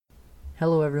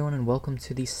Hello everyone and welcome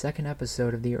to the second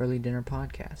episode of the Early Dinner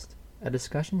Podcast, a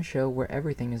discussion show where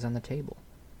everything is on the table.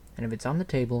 And if it's on the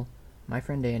table, my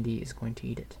friend Andy is going to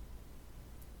eat it.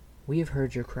 We have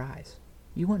heard your cries.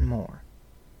 You want more.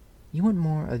 You want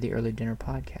more of the Early Dinner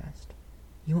Podcast.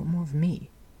 You want more of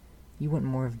me. You want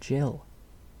more of Jill.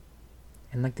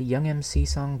 And like the Young MC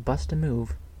song Bust a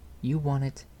Move, you want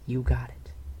it, you got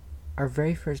it. Our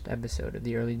very first episode of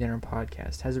the Early Dinner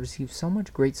Podcast has received so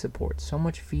much great support, so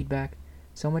much feedback,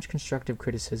 so much constructive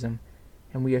criticism,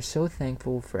 and we are so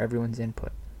thankful for everyone's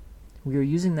input. We are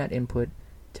using that input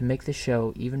to make the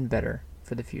show even better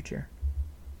for the future.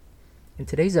 In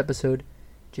today's episode,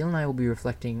 Jill and I will be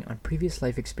reflecting on previous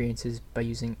life experiences by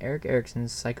using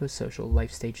Erickson's psychosocial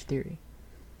life stage theory.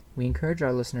 We encourage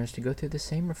our listeners to go through the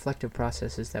same reflective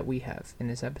processes that we have in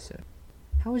this episode.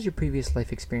 How has your previous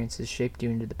life experiences shaped you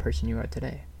into the person you are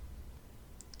today?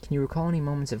 Can you recall any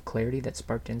moments of clarity that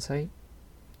sparked insight?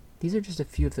 These are just a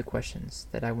few of the questions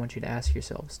that I want you to ask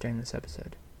yourselves during this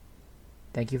episode.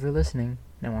 Thank you for listening.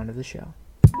 Now on to the show.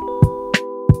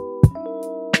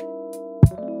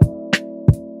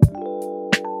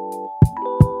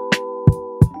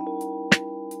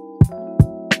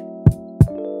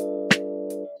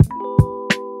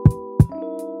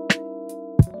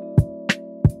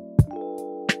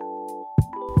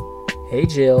 Hey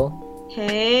Jill.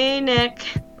 Hey Nick.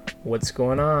 What's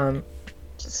going on?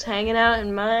 Just hanging out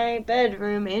in my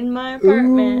bedroom in my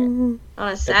apartment on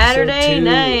a Saturday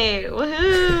night.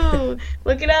 Woohoo!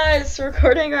 Look at us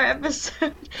recording our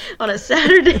episode on a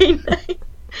Saturday night.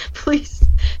 Please,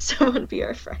 someone be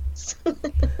our friends.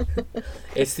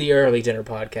 It's the Early Dinner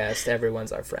Podcast.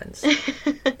 Everyone's our friends.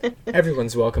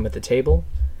 Everyone's welcome at the table.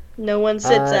 No one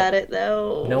sits at it,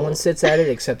 though. No one sits at it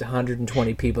except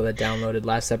 120 people that downloaded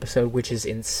last episode, which is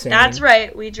insane. That's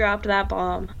right. We dropped that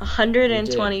bomb.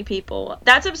 120 people.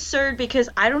 That's absurd because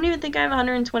I don't even think I have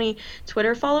 120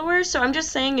 Twitter followers. So I'm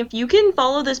just saying, if you can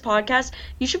follow this podcast,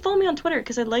 you should follow me on Twitter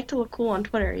because I'd like to look cool on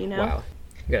Twitter, you know? Wow.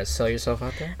 You gotta sell yourself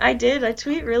out there? I did. I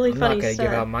tweet really funny stuff. I'm not gonna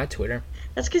give out my Twitter.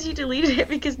 That's because you deleted it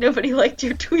because nobody liked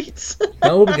your tweets.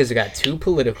 No, because it got too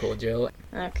political, Jill.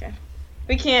 Okay.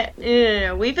 We can't.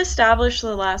 No. We've established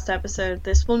the last episode.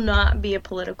 This will not be a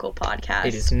political podcast.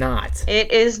 It is not.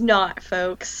 It is not,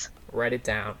 folks. Write it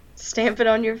down. Stamp it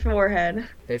on your forehead.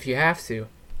 If you have to.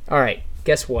 Alright,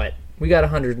 guess what? We got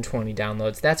 120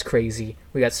 downloads. That's crazy.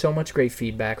 We got so much great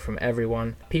feedback from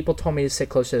everyone. People told me to sit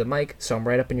closer to the mic, so I'm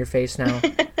right up in your face now.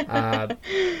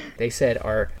 They said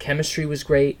our chemistry was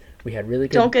great. We had really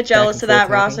good. Don't get jealous of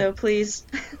that, Rosso, please.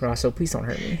 Rosso, please don't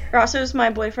hurt me. Rosso's my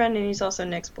boyfriend, and he's also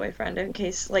Nick's boyfriend, in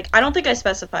case, I don't think I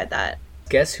specified that.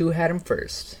 Guess who had him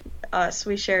first? Us.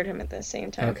 We shared him at the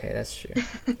same time. Okay, that's true.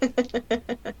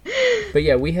 But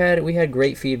yeah, we had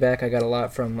great feedback. I got a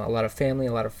lot from a lot of family,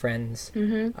 a lot of friends,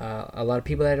 a lot of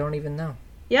people that I don't even know.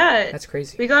 Yeah. That's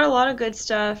crazy. We got a lot of good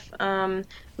stuff.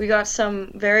 We got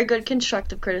some very good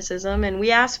constructive criticism, and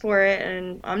we asked for it,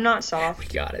 and I'm not soft. We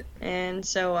got it. And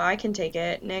so I can take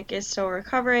it. Nick is still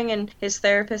recovering, and his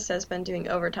therapist has been doing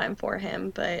overtime for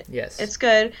him, but yes, it's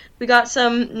good. We got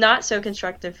some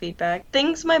not-so-constructive feedback.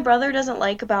 Things my brother doesn't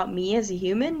like about me as a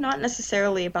human, not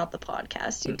necessarily about the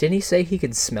podcast. Didn't he say he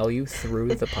could smell you through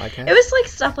the podcast? It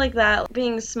was, stuff like that,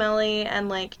 being smelly,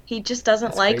 and, he just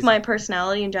doesn't like crazy. My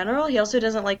personality in general. He also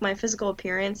doesn't like my physical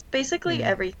appearance. Basically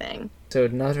everything. So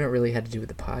none of it really had to do with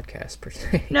the podcast, per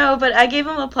se. No, but I gave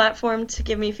him a platform to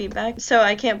give me feedback, so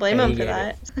I can't blame him for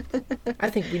that. I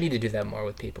think we need to do that more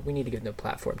with people. We need to give them a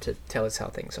platform to tell us how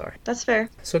things are. That's fair.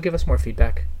 So give us more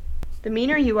feedback. The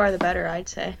meaner you are, the better, I'd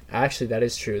say. Actually, that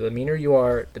is true. The meaner you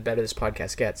are, the better this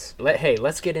podcast gets. Hey,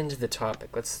 let's get into the topic.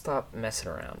 Let's stop messing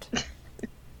around.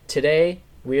 Today,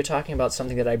 we are talking about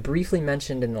something that I briefly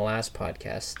mentioned in the last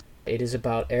podcast. It is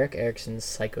about Erickson's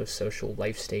psychosocial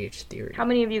life stage theory. How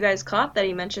many of you guys caught that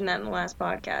he mentioned that in the last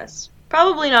podcast?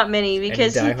 Probably not many,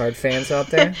 because... Any diehard fans out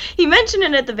there? He mentioned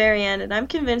it at the very end, and I'm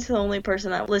convinced the only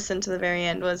person that listened to the very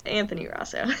end was Anthony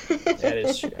Rosso. That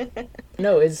is true.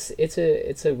 No, it's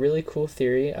a really cool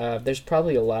theory. There's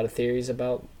probably a lot of theories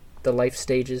about the life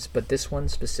stages, but this one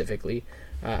specifically...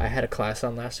 I had a class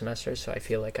on last semester, so I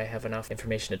feel like I have enough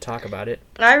information to talk about it.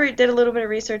 I did a little bit of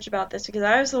research about this because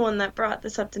I was the one that brought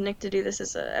this up to Nick to do this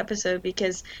as an episode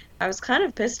because I was kind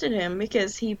of pissed at him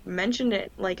because he mentioned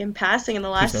it in passing in the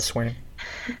last... He's no swearing.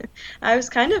 I was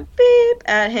kind of beep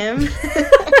at him.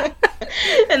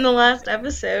 in the last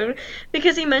episode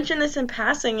because he mentioned this in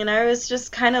passing, and I was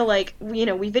just kind of like,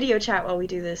 we video chat while we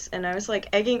do this, and I was like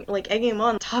egging him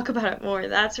on to talk about it more.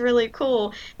 That's really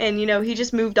cool. And he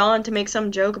just moved on to make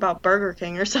some joke about Burger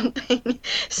King or something.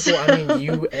 So... Well, I mean,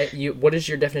 you what is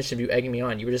your definition of you egging me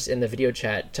on? You were just in the video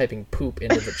chat typing poop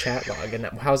into the chat log, and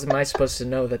how am I supposed to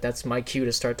know that that's my cue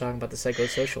to start talking about the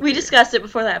psychosocial? We discussed it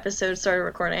before the episode started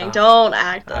recording. Don't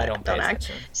act. I don't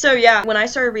act. So yeah, when I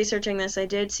started researching this, I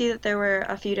did see that there were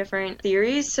a few different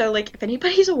theories. So like, if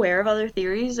anybody's aware of other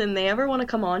theories and they ever want to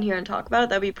come on here and talk about it,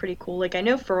 that'd be pretty cool. Like, I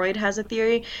know Freud has a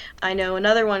theory. I know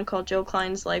another one called Joe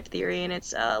Klein's life theory, and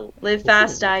it's live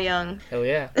fast, die young. Hell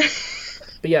yeah.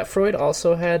 But yeah, Freud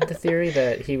also had the theory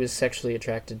that he was sexually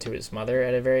attracted to his mother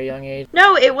at a very young age.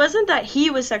 No, it wasn't that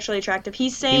he was sexually attractive.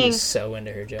 He's saying... He was so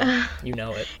into her, Joe. You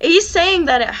know it. He's saying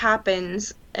that it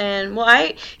happens. And,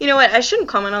 well, you know what, I shouldn't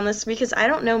comment on this because I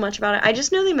don't know much about it. I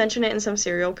just know they mention it in some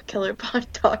serial killer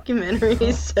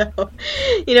documentaries, so,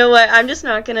 you know what, I'm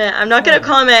not gonna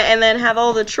comment and then have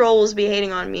all the trolls be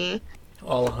hating on me.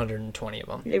 All 120 of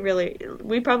them.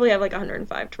 We probably have like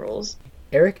 105 trolls.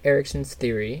 Erickson's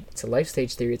theory, it's a life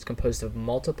stage theory. It's composed of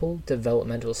multiple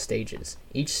developmental stages.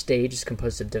 Each stage is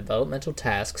composed of developmental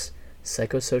tasks,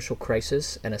 psychosocial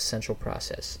crisis, and a central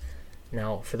process.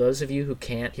 Now, for those of you who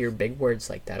can't hear big words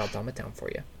like that, I'll dumb it down for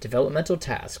you. Developmental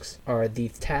tasks are the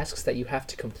tasks that you have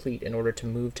to complete in order to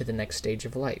move to the next stage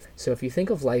of life. So if you think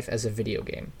of life as a video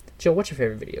game. Jill, what's your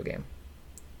favorite video game?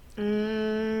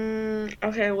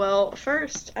 Okay, well,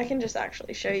 first, I can just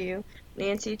actually show you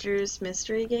Nancy Drew's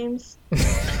mystery games.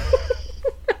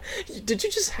 Did you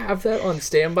just have that on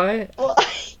standby? Well,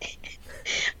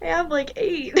 I have like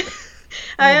 8.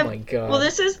 My god. Well,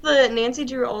 this is the Nancy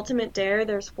Drew Ultimate Dare.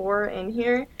 There's 4 in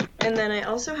here. And then I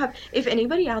also have, if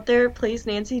anybody out there plays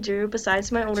Nancy Drew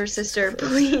besides my older sister,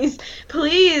 please,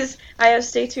 I have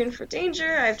Stay Tuned for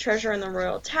Danger, I have Treasure in the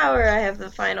Royal Tower, I have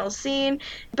the final scene,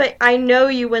 but I know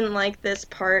you wouldn't like this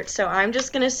part, so I'm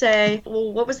just gonna say,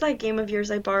 well, what was that game of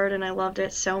yours I borrowed and I loved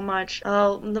it so much?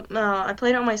 I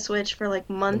played it on my Switch for like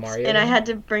months, and I had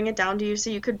to bring it down to you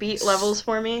so you could beat levels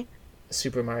for me.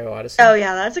 Super Mario Odyssey? Oh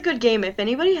yeah, that's a good game. If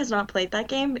anybody has not played that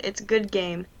game, it's a good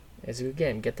game. It's a good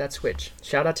game. Get that Switch.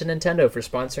 Shout out to Nintendo for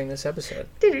sponsoring this episode.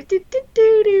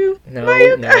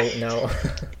 No.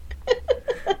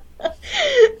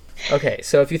 Okay,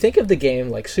 so if you think of the game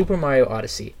like Super Mario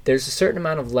Odyssey, there's a certain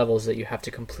amount of levels that you have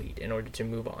to complete in order to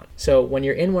move on. So when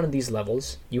you're in one of these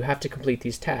levels, you have to complete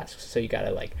these tasks. So you gotta,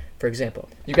 like, for example,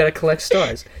 you gotta collect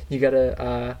stars. You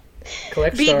gotta,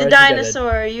 collect beat stars. The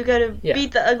dinosaur. You gotta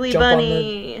beat the ugly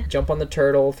bunny. Jump on the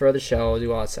turtle, throw the shell,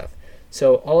 do all that stuff.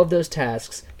 So all of those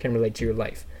tasks can relate to your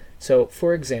life. So,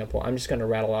 for example, I'm just going to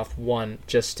rattle off one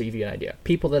just to give you an idea.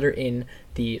 People that are in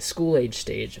the school age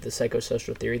stage of the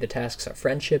psychosocial theory, the tasks are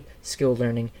friendship, skill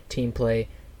learning, team play,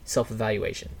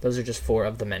 self-evaluation. Those are just 4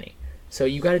 of the many. So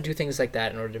you got to do things like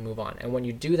that in order to move on. And when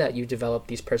you do that, you develop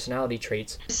these personality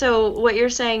traits. So what you're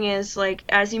saying is, like,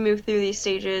 as you move through these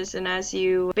stages and as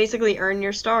you basically earn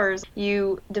your stars,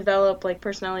 you develop, like,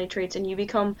 personality traits and you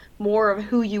become more of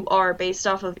who you are based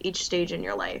off of each stage in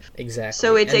your life. Exactly.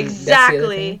 So it's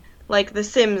exactly like The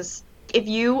Sims. If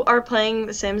you are playing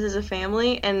The Sims as a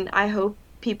family, and I hope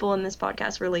people in this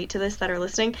podcast relate to this that are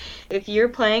listening, if you're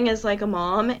playing as like a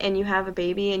mom and you have a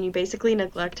baby and you basically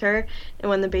neglect her, and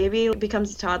when the baby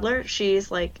becomes a toddler, she's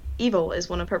like evil is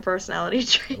one of her personality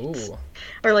traits. Ooh.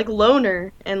 Or like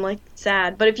loner and like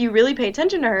sad. But if you really pay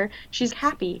attention to her, she's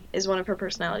happy is one of her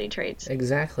personality traits.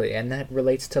 Exactly, and that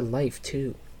relates to life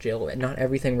too, Jill. Not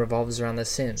everything revolves around The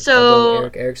Sims. So although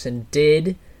Erikson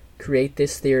did create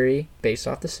this theory based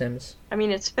off The Sims. I mean,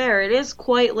 it's fair. It is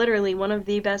quite literally one of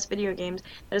the best video games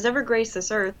that has ever graced this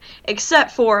earth,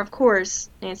 except for, of course,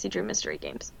 Nancy Drew mystery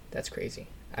games. That's crazy.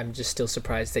 I'm just still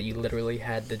surprised that you literally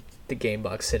had the game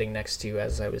box sitting next to you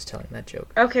as I was telling that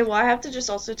joke. Okay, well, I have to just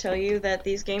also tell you that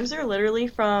these games are literally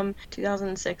from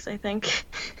 2006, I think.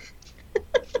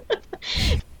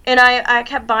 And I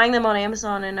kept buying them on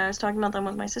Amazon, and I was talking about them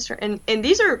with my sister. And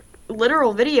these are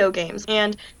literal video games,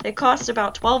 and they cost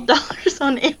about $12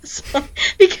 on Amazon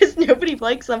because nobody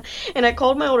likes them. And I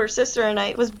called my older sister, and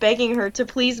I was begging her to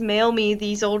please mail me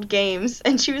these old games.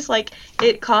 And she was like,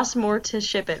 it costs more to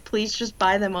ship it. Please just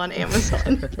buy them on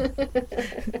Amazon.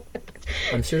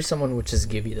 I'm sure someone would just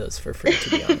give you those for free, to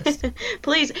be honest.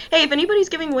 Please. Hey, if anybody's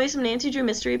giving away some Nancy Drew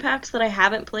mystery packs that I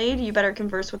haven't played, you better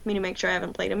converse with me to make sure I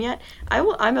haven't played them yet.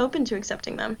 I'm open to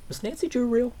accepting them. Was Nancy Drew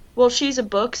real? Well, she's a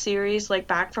book series, like,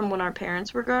 back from when our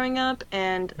parents were growing up,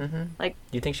 and, like...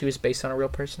 Do you think she was based on a real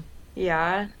person?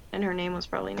 Yeah, and her name was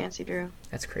probably Nancy Drew.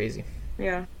 That's crazy.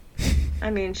 Yeah. I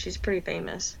mean, she's pretty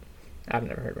famous. I've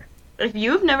never heard of her. If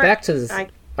you've never... Back to this.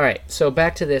 Alright, so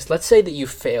back to this. Let's say that you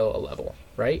fail a level,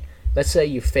 right? Let's say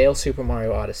you fail Super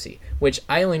Mario Odyssey, which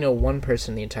I only know one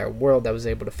person in the entire world that was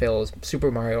able to fail a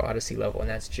Super Mario Odyssey level, and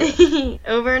that's Jill.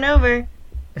 Over and over.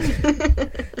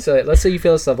 So let's say you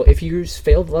fail this level. If you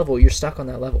fail the level, you're stuck on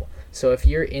that level. So if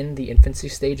you're in the infancy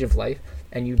stage of life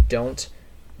and you don't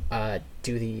go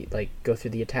through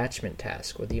the attachment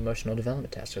task or the emotional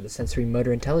development task or the sensory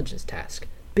motor intelligence task,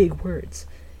 big words.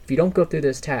 If you don't go through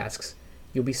those tasks,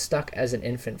 you'll be stuck as an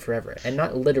infant forever. And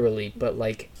not literally, but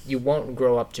you won't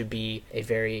grow up to be a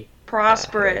very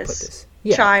prosperous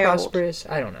child. Prosperous,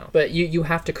 I don't know. But you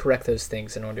have to correct those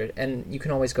things in order, and you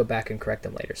can always go back and correct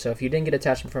them later. So if you didn't get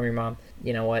attachment from your mom,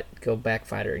 you know what? Go back,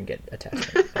 find her, and get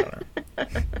attachment. I don't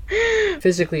know.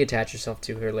 Physically attach yourself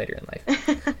to her later in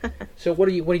life. So what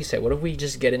do you say? What if we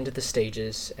just get into the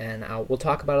stages, and we'll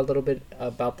talk about a little bit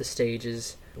about the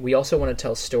stages. We also want to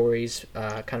tell stories,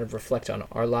 kind of reflect on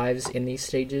our lives in these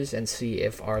stages and see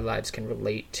if our lives can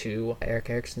relate to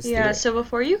Erickson's theory. Yeah, so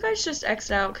before you guys just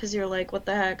exit out because you're like, what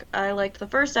the heck, I liked the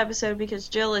first episode because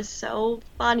Jill is so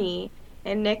funny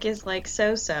and Nick is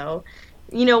so-so.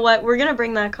 You know what? We're going to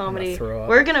bring that comedy.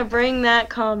 We're going to bring that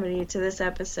comedy to this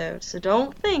episode. So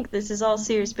don't think this is all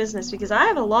serious business because I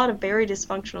have a lot of very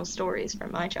dysfunctional stories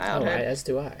from my childhood. Oh, as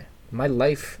do I. My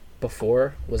life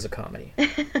before was a comedy.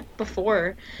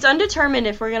 Before. It's undetermined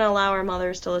if we're going to allow our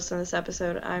mothers to listen to this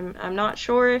episode. I'm not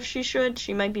sure if she should.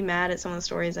 She might be mad at some of the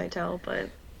stories I tell, but...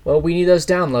 Well, we need those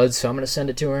downloads, so I'm going to send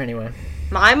it to her anyway.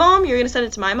 My mom? You're going to send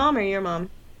it to my mom or your mom?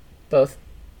 Both.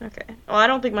 Okay. Well, I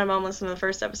don't think my mom listened to the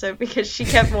first episode because she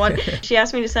kept she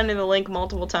asked me to send her the link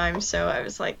multiple times, so I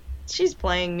was like, she's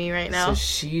playing me right now. So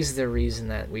she's the reason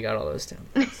that we got all those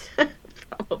downloads.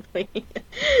 Probably.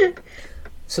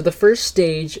 So the first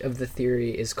stage of the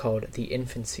theory is called the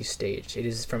infancy stage. It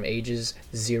is from ages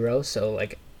 0, so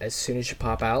as soon as you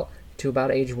pop out, to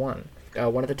about age 1.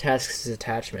 One of the tasks is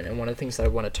attachment, and one of the things that I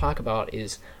want to talk about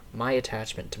is my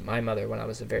attachment to my mother when I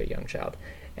was a very young child.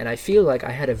 And I feel like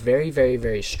I had a very, very,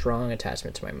 very strong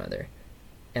attachment to my mother.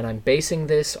 And I'm basing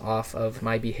this off of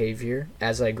my behavior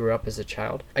as I grew up as a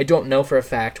child. I don't know for a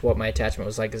fact what my attachment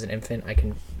was like as an infant. I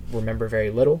can remember very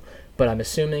little. But I'm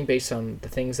assuming, based on the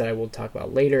things that I will talk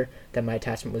about later, that my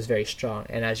attachment was very strong.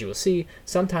 And as you will see,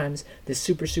 sometimes this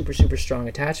super, super, super strong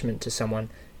attachment to someone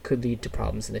could lead to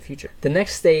problems in the future. The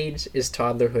next stage is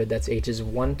toddlerhood. That's ages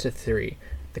 1 to 3.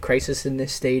 The crisis in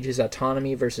this stage is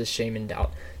autonomy versus shame and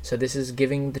doubt. So this is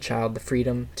giving the child the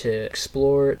freedom to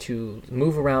explore, to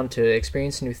move around, to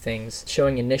experience new things,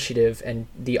 showing initiative and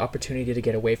the opportunity to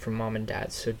get away from mom and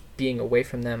dad. So being away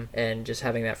from them and just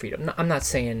having that freedom. I'm not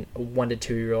saying a 1 to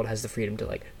 2 year old has the freedom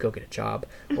to go get a job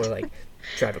or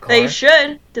drive a car. They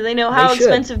should. Do they know how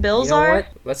expensive bills are? What?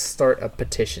 Let's start a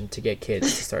petition to get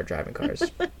kids to start driving cars.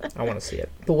 I want to see it.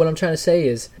 But what I'm trying to say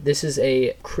is this is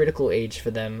a critical age for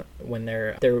them when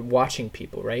they're watching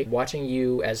people, right? Watching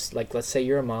you as, let's say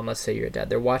you're a mom, let's say you're a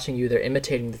dad. They're watching you, they're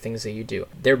imitating the things that you do.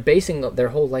 They're basing their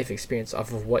whole life experience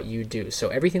off of what you do. So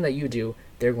everything that you do,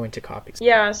 they're going to copy.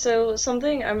 Yeah, so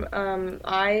something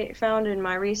I found in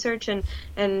my research,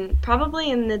 and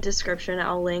probably in the description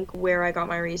I'll link where I got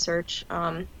my research,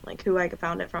 who I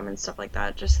found it from and stuff like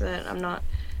that, just so that I'm not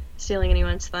stealing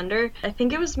anyone's thunder. I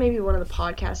think it was maybe one of the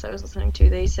podcasts I was listening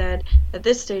to. They said at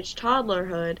this stage,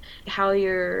 toddlerhood, how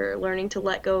you're learning to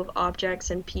let go of objects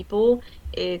and people,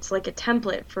 it's like a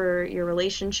template for your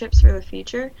relationships for the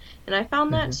future. And I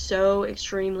found that so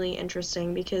extremely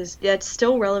interesting because that's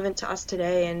still relevant to us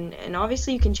today, and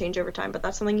obviously you can change over time, but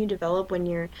that's something you develop when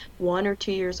you're 1 or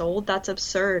 2 years old. That's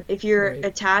absurd. If you're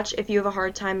attached, if you have a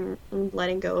hard time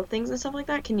letting go of things and stuff like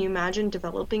that, can you imagine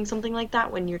developing something like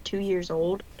that when you're 2 years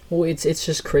old? Well, it's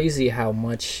just crazy how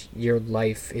much your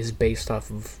life is based off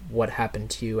of what happened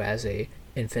to you as a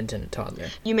infant and a toddler.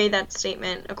 You made that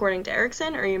statement according to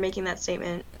Erickson, or you're making that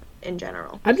statement in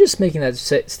general? I'm just making that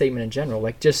statement in general.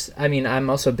 I'm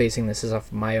also basing this off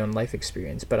of my own life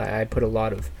experience, but I put a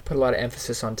lot of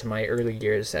emphasis onto my early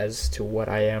years as to what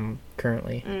I am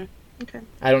currently. Okay.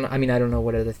 I don't know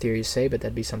what other theories say, but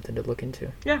that'd be something to look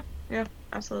into. Yeah,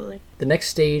 absolutely. The next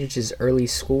stage is early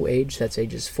school age. That's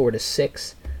ages 4 to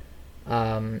 6.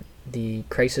 The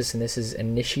crisis in this is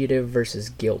initiative versus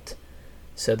guilt.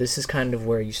 So this is kind of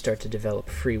where you start to develop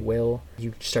free will.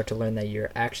 You start to learn that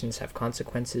your actions have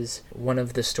consequences. One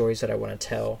of the stories that I want to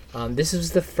tell, this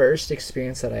is the first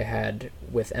experience that I had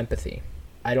with empathy.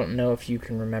 I don't know if you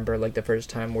can remember the first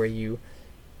time where you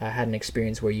had an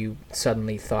experience where you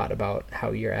suddenly thought about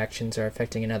how your actions are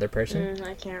affecting another person.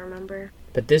 I can't remember.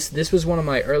 But this was one of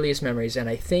my earliest memories, and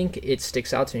I think it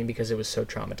sticks out to me because it was so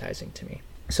traumatizing to me.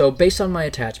 So based on my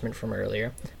attachment from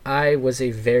earlier, I was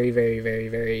a very, very, very,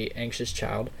 very anxious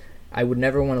child. I would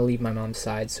never want to leave my mom's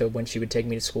side, so when she would take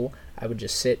me to school, I would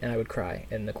just sit and I would cry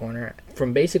in the corner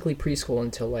from basically preschool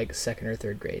until like 2nd or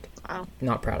 3rd grade. Wow.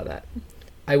 Not proud of that.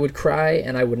 I would cry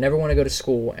and I would never want to go to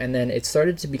school, and then it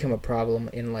started to become a problem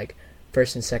in like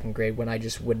 1st and 2nd grade when I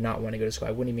just would not want to go to school.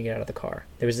 I wouldn't even get out of the car.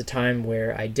 There was a time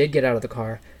where I did get out of the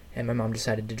car and my mom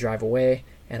decided to drive away,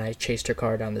 and I chased her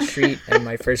car down the street, and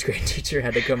my 1st grade teacher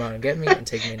had to come out and get me and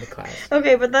take me into class.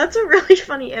 Okay, but that's a really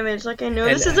funny image. Like, I know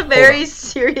this is a very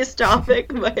serious topic,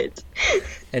 but...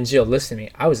 And Jill, listen to me.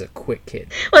 I was a quick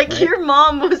kid. Like, right? Your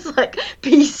mom was like,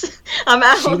 peace, I'm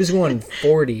out. She was going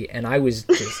 40, and I was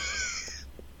just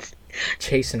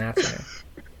chasing after her.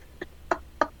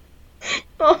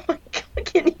 Oh my god,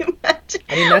 can you imagine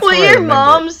that's what your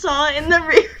mom saw in the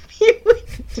rearview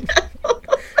window?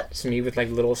 Just me with like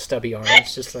little stubby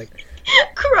arms, just like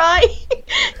crying,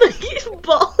 like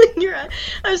bawling your eyes.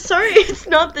 I'm sorry it's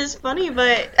not this funny,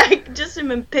 but I just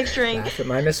am picturing. Laugh at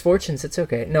my misfortunes. It's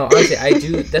okay. No, honestly, I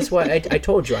do. That's why I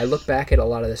told you. I look back at a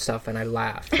lot of this stuff and I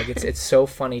laugh. Like it's so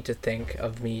funny to think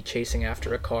of me chasing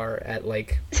after a car at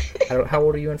like, how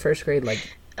old are you in 1st grade?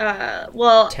 Like.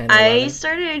 Well, 10, I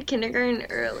started kindergarten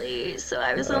early, so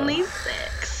I was only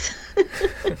 6.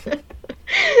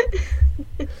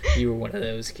 You were one of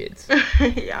those kids.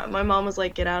 Yeah, my mom was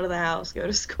like, get out of the house, go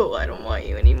to school, I don't want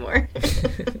you anymore.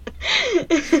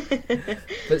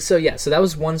 But so that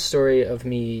was one story of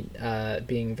me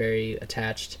being very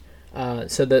attached.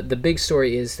 So the big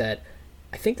story is that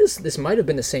I think this might have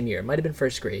been the same year. It might have been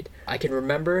 1st grade. I can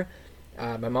remember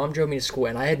my mom drove me to school,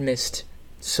 and I had missed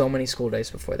so many school days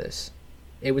before this.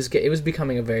 It was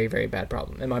becoming a very, very bad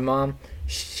problem. And my mom,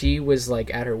 she was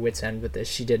like at her wit's end with this.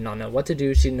 She did not know what to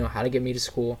do. She didn't know how to get me to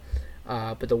school.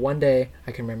 But the one day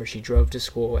I can remember she drove to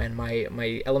school, and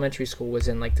my elementary school was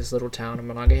in like this little town in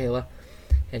Monongahela,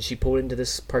 and she pulled into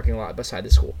this parking lot beside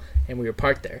the school, and we were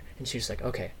parked there, and she was like,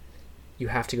 okay, you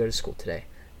have to go to school today.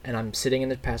 And I'm sitting in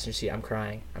the passenger seat. I'm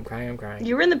crying.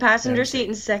 You were in the passenger seat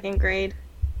in 2nd grade.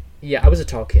 Yeah, I was a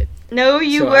tall kid. No,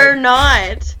 you were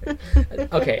not.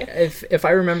 Okay, if I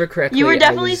remember correctly, you were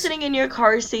definitely sitting in your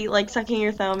car seat, like sucking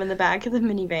your thumb in the back of the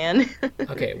minivan.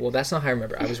 Okay, well that's not how I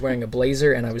remember. I was wearing a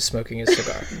blazer and I was smoking a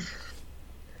cigar.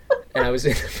 And I was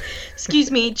in.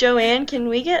 Excuse me, Joanne. Can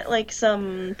we get like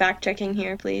some fact checking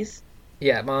here, please?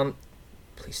 Yeah, Mom.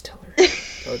 Please tell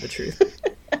her the truth.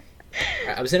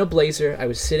 I was in a blazer. I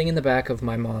was sitting in the back of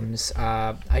my mom's.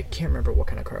 I can't remember what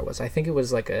kind of car it was. I think it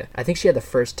was like I think she had the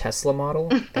first Tesla model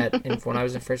when I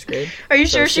was in 1st grade. Are you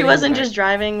sure she wasn't just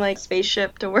driving like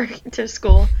spaceship to work to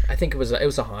school? I think it was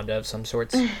a Honda of some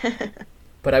sorts.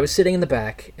 But I was sitting in the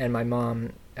back, and my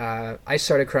mom. I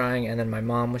started crying, and then my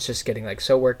mom was just getting like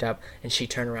so worked up, and she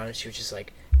turned around and she was just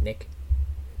like, "Nick,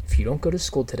 if you don't go to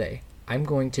school today, I'm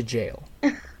going to jail."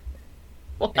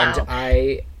 Wow.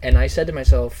 And I said to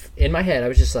myself, in my head, I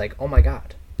was just like, oh my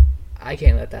god, I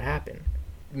can't let that happen.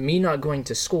 Me not going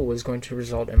to school was going to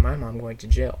result in my mom going to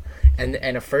jail. And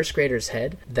a 1st grader's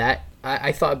head, that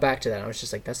I thought back to that, and I was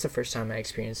just like, that's the first time I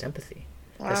experienced empathy.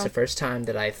 Wow. That's the first time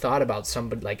that I thought about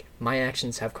somebody, like, my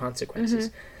actions have consequences.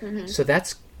 Mm-hmm. Mm-hmm. So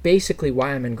that's basically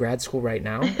why I'm in grad school right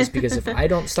now, is because if I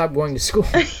don't stop going to school,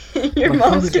 your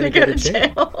mom's going to go to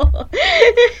jail.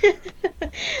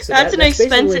 So that's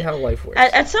expensive. How life works.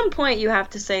 At some point, you have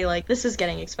to say, like, this is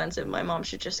getting expensive. My mom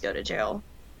should just go to jail.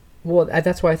 Well,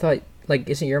 that's why I thought, like,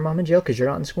 isn't your mom in jail because you're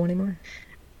not in school anymore?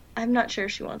 I'm not sure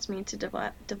she wants me to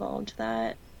divulge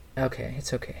that. Okay,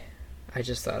 it's okay. I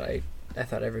just thought I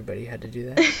thought everybody had to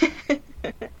do that.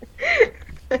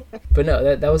 But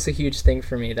no, that was a huge thing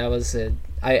for me. That was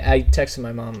I texted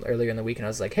my mom earlier in the week, and I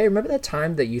was like, hey, remember that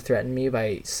time that you threatened me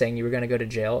by saying you were going to go to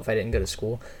jail if I didn't go to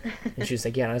school? And she was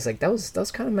like, yeah. And I was like, that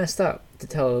was kind of messed up to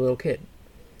tell a little kid.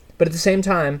 But at the same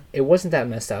time, it wasn't that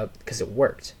messed up because it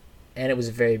worked. And it was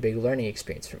a very big learning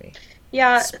experience for me.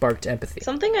 Yeah. It sparked empathy.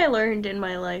 Something I learned in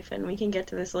my life, and we can get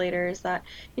to this later, is that,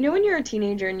 you know, when you're a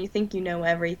teenager and you think you know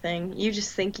everything, you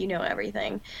just think you know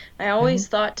everything. I always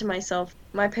thought to myself,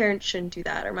 my parents shouldn't do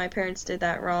that, or my parents did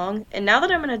that wrong. And now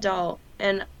that I'm an adult,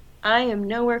 and I am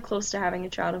nowhere close to having a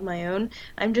child of my own,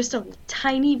 I'm just a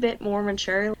tiny bit more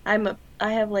mature.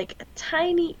 I have like a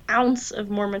tiny ounce of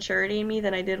more maturity in me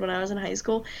than I did when I was in high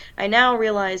school. I now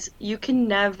realize you can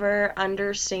never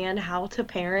understand how to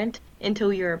parent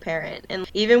until you're a parent. And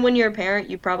even when you're a parent,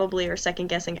 you probably are second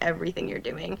guessing everything you're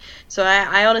doing. So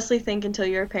I honestly think until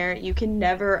you're a parent, you can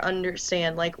never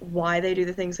understand like why they do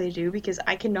the things they do, because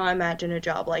I cannot imagine a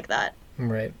job like that.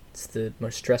 Right. It's the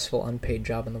most stressful unpaid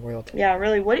job in the world. Yeah,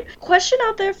 really. Question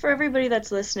out there for everybody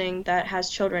that's listening that has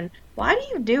children. Why do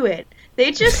you do it?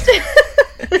 They just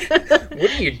What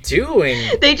are you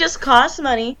doing? They just cost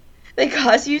money. They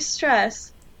cause you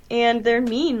stress. And they're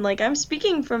mean. Like, I'm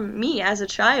speaking from me as a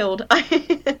child.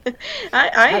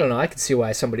 I don't know. I can see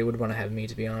why somebody would want to have me,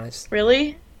 to be honest.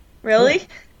 Really? Really? Yeah.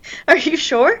 Are you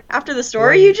sure? After the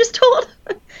story you just told?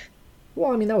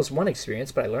 Well, I mean, that was one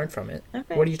experience, but I learned from it.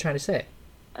 Okay. What are you trying to say?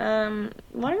 Why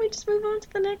don't we just move on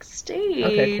to the next stage?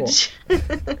 Okay, cool.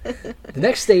 The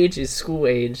next stage is school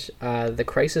age. The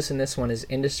crisis in this one is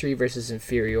industry versus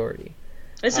inferiority.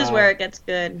 This is where it gets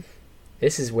good.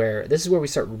 This is where we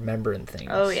start remembering things.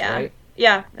 Oh, yeah. Right?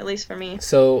 Yeah, at least for me.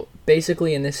 So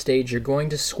basically in this stage, you're going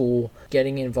to school,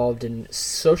 getting involved in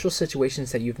social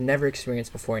situations that you've never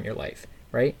experienced before in your life,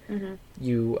 right? Mm-hmm.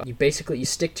 You basically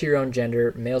stick to your own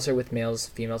gender. Males are with males,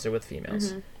 females are with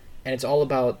females. Mm-hmm. And it's all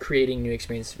about creating new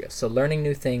experiences for you. So learning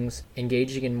new things,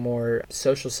 engaging in more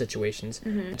social situations.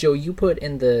 Mm-hmm. Joe, you put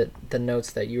in the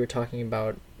notes that you were talking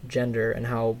about gender and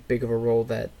how big of a role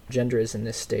that gender is in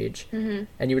this stage. Mm-hmm.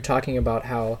 And you were talking about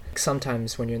how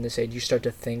sometimes when you're in this age, you start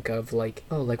to think of like,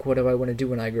 oh, like what do I want to do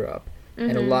when I grow up? Mm-hmm.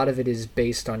 And a lot of it is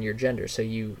based on your gender. So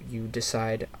you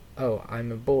decide, oh,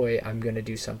 I'm a boy, I'm going to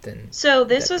do something. So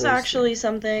this was actually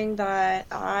something that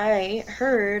I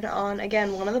heard on,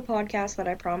 again, one of the podcasts that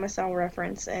I promise I'll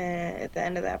reference at the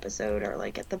end of the episode or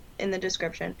like in the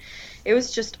description. It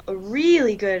was just a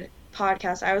really good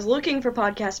podcast. I was looking for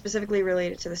podcasts specifically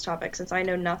related to this topic since I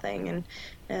know nothing, and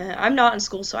I'm not in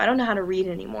school, so I don't know how to read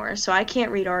anymore, so I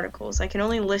can't read articles. I can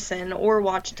only listen or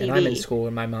watch TV. And I'm in school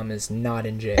and my mom is not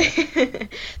in jail.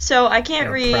 So I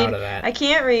can't read. I'm proud of that. I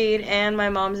can't read, and my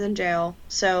mom's in jail.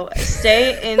 So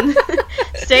stay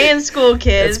in school,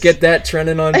 kids. Let's get that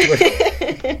trending on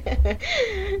Twitter.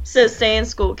 So stay in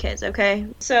school, kids, okay?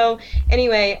 So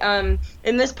anyway,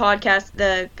 in this podcast,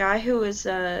 the guy who was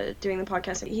doing the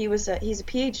podcast, he's a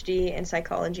PhD in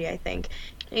psychology, I think.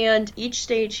 And each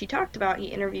stage he talked about, he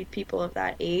interviewed people of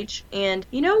that age. And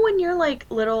you know when you're like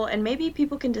little, and maybe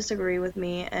people can disagree with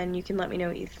me and you can let me know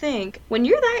what you think. When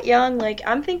you're that young, like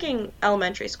I'm thinking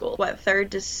elementary school,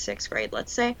 3rd to 6th grade,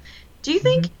 let's say. Do you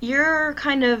think you're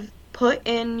kind of put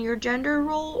in your gender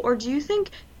role, or do you think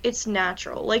it's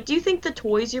natural? Like, do you think the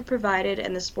toys you're provided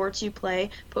and the sports you play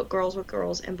put girls with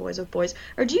girls and boys with boys?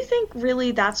 Or do you think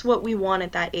really that's what we want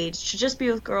at that age, to just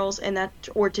be with girls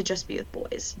or to just be with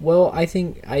boys? Well, I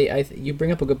think you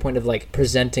bring up a good point of like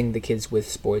presenting the kids with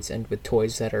sports and with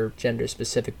toys that are gender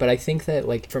specific. But I think that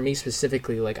like for me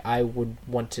specifically, like I would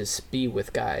want to be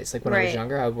with guys. Like when I was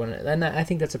younger, I would want to, and I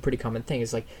think that's a pretty common thing.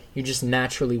 Is like you just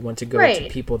naturally want to go to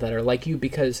people that are like you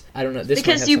because I don't know. This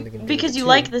might have something to do with it because you too.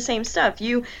 like the same stuff.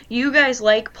 You guys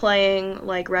like playing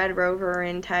like Red Rover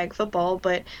and tag football,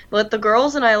 but what the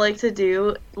girls and I like to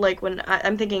do, like when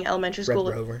I'm thinking elementary school.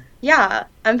 Red Rover. Yeah,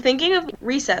 I'm thinking of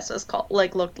recess was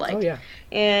looked like. Oh yeah.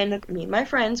 And me and my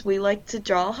friends, we like to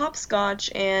draw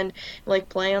hopscotch and like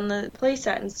play on the play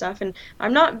set and stuff. And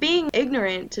I'm not being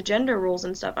ignorant to gender roles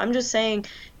and stuff. I'm just saying,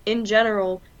 in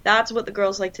general, that's what the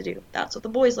girls like to do. That's what the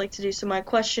boys like to do. So my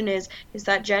question is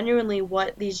that genuinely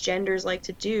what these genders like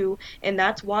to do, and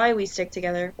that's why we stick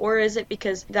together? Or is it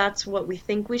because that's what we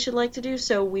think we should like to do,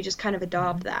 so we just kind of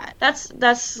adopt that?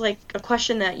 That's like a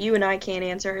question that you and I can't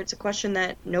answer. It's a question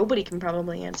that nobody can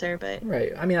probably answer, but...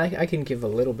 Right. I mean, I can give a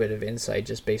little bit of insight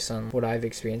just based on what I've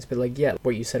experienced, but like, yeah,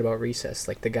 what you said about recess,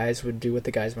 like the guys would do what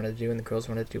the guys wanted to do and the girls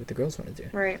wanted to do what the girls wanted to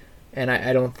do. Right. And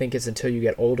I don't think it's until you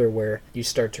get older where you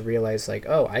start to realize, like,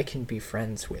 oh, I can be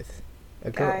friends with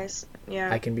a girl. Guys,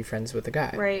 yeah. I can be friends with a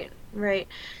guy. Right.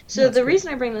 So the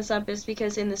reason I bring this up is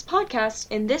because in this podcast,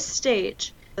 in this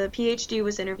stage, the PhD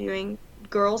was interviewing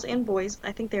girls and boys.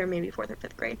 I think they were maybe 4th or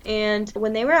 5th grade. And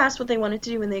when they were asked what they wanted to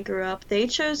do when they grew up, they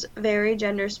chose very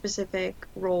gender-specific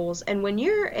roles. And when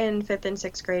you're in 5th and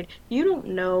 6th grade, you don't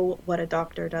know what a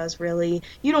doctor does, really.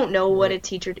 You don't know what a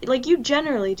teacher... Like, you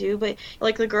generally do, but,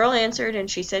 like, the girl answered,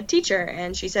 and she said teacher,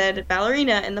 and she said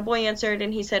ballerina, and the boy answered,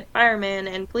 and he said fireman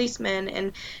and policeman.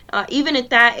 And even at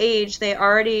that age,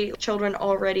 children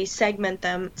already segment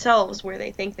themselves where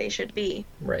they think they should be.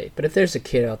 Right. But if there's a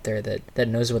kid out there that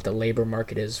knows what the labor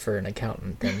market is for an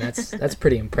accountant, then that's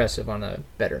pretty impressive on a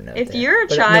better note. If you're a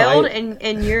child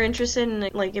and you're interested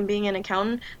in being an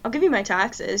accountant, I'll give you my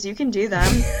taxes. You can do them.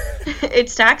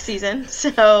 It's tax season,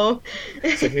 so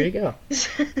here you go.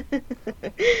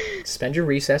 Spend your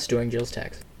recess doing Jill's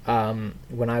tax.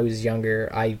 When I was younger,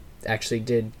 I actually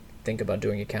did think about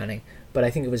doing accounting, but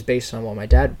I think it was based on what my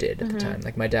dad did at the time.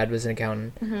 Like, my dad was an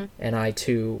accountant, and I,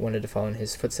 too, wanted to follow in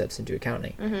his footsteps and do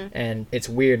accounting. And it's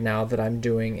weird now that I'm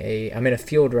in a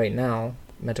field right now,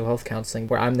 mental health counseling,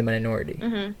 where I'm the minority.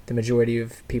 The majority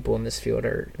of people in this field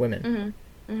are women.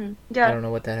 Yeah. I don't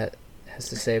know what that has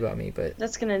to say about me, but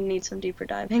that's gonna need some deeper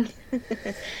diving.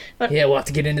 But, yeah, we'll have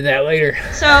to get into that later.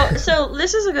 so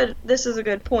this is a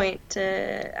good point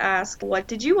to ask. What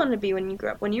did you want to be when you grew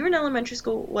up? When you were in elementary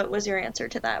school, what was your answer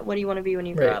to that? What do you want to be when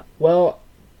you grow up? Well,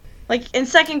 like in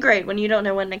second grade when you don't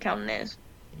know what an accountant is.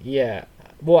 Yeah.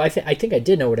 Well, I think I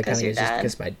did know what accounting is dad.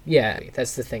 just because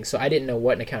that's the thing. So I didn't know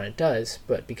what an accountant does,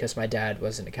 but because my dad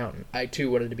was an accountant, I too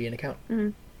wanted to be an accountant. Mm-hmm.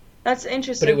 That's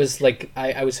interesting. But it was like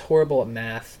I was horrible at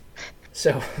math,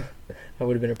 so I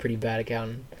would have been a pretty bad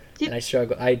accountant. And I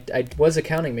struggled. I was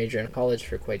accounting major in college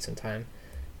for quite some time.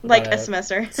 Like a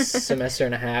semester. Semester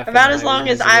and a half. About as long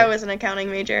as I was an accounting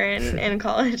major in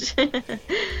college.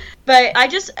 But I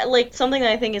just, like, something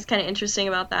that I think is kind of interesting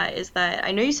about that is that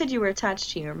I know you said you were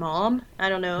attached to your mom. I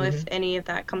don't know if any of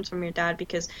that comes from your dad,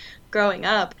 because growing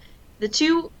up, the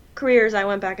two careers I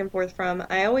went back and forth from,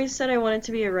 I always said I wanted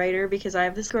to be a writer because I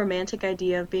have this romantic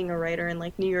idea of being a writer in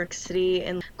like New York City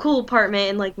and cool apartment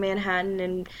in like Manhattan,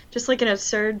 and just like an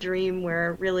absurd dream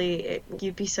where really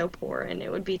you'd be so poor and it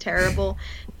would be terrible.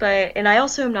 And I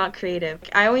also am not creative.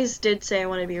 I always did say I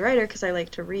wanted to be a writer because I like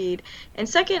to read. And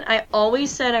second, I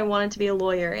always said I wanted to be a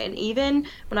lawyer. And even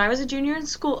when I was a junior in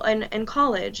school in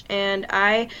college, and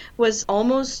I was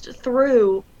almost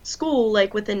through school,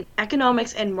 like with an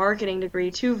economics and marketing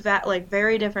degree,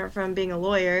 very different from being a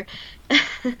lawyer.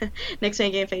 Nick's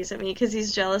making a face at me because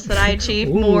he's jealous that I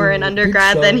achieved more in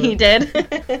undergrad than he did.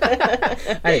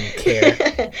 I didn't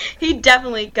care. He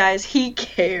definitely, guys, he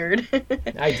cared.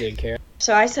 I did care.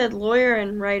 So I said lawyer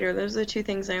and writer. Those are the two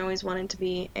things I always wanted to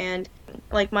be. And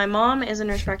like my mom is a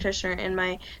nurse practitioner and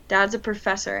my dad's a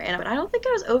professor, and I don't think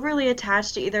I was overly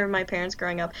attached to either of my parents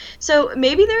growing up. So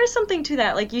maybe there is something to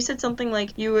that. Like you said something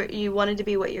like you wanted to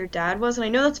be what your dad was, and I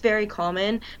know that's very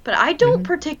common, but I don't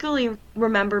particularly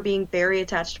remember being very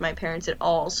attached to my parents at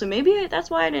all. So maybe that's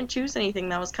why I didn't choose anything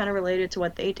that was kind of related to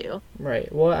what they do.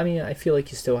 Right. Well, I mean, I feel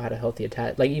like you still had a healthy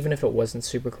attachment. Like even if it wasn't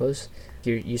super close,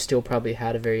 you still probably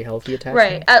had a very healthy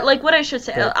attachment. Right. Like what I should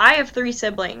say, but I have 3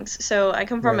 siblings, so I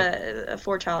come from a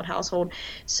 4-child household.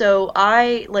 So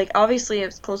I, like, obviously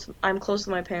I'm close to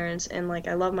my parents, and like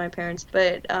I love my parents,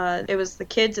 but it was the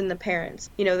kids and the parents.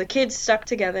 You know, the kids stuck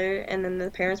together, and then the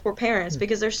parents were parents,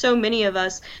 because there's so many of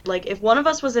us. Like if one of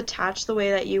us was attached the way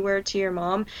that you were to your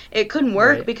mom, it couldn't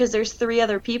work because there's 3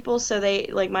 other people, so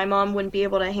my mom wouldn't be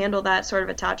able to handle that sort of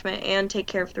attachment and take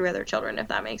care of 3 other children, if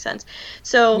that makes sense.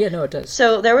 So yeah, no, it does.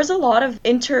 So there was a lot of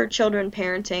inter-children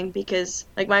parenting, because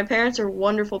like my parents are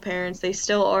wonderful parents. They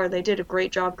still are. They did a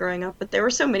great job growing up, but there were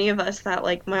so many of us that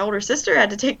like my older sister had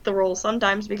to take the role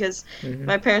sometimes because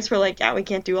my parents were like, yeah, we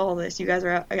can't do all this. You guys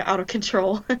are out of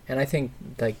control. And I think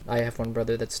like I have one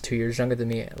brother that's 2 years younger than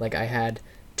me. Like I had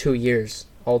 2 years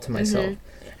all to myself.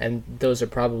 And those are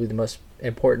probably the most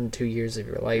important 2 years of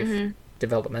your life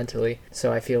developmentally.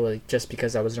 So I feel like just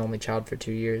because I was an only child for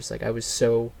 2 years, like I was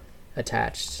so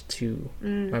attached to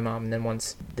my mom, and then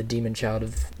once the demon child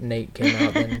of Nate came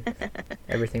out, then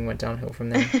everything went downhill from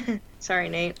there. Sorry,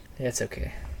 Nate. It's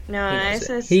okay. No,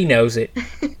 he knows it.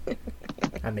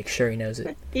 I make sure he knows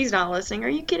it. He's not listening. Are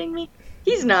you kidding me?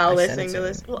 He's not listening to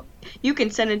this. Well, you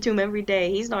can send it to him every day.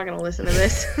 He's not going to listen to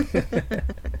this.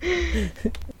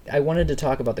 I wanted to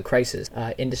talk about the crisis,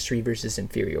 industry versus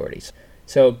inferiorities.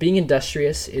 So being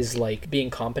industrious is like being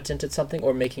competent at something,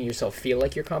 or making yourself feel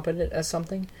like you're competent at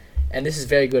something. And this is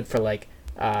very good for like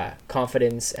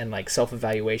confidence and like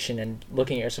self-evaluation and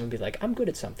looking at yourself and be like, I'm good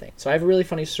at something. So I have a really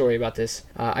funny story about this.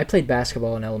 I played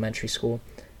basketball in elementary school,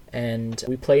 and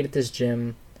we played at this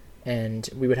gym, and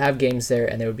we would have games there,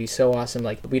 and they would be so awesome.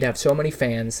 Like we'd have so many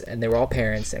fans, and they were all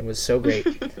parents, and it was so great.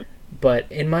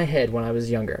 But in my head when I was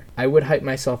younger, I would hype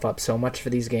myself up so much for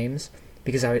these games,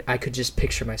 because I could just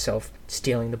picture myself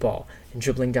stealing the ball and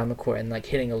dribbling down the court and like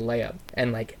hitting a layup,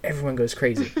 and like everyone goes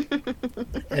crazy.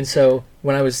 And so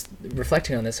when I was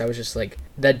reflecting on this, I was just like,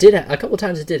 a couple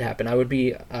times it did happen. I would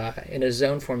be in a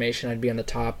zone formation. I'd be on the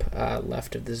top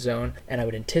left of the zone, and I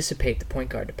would anticipate the point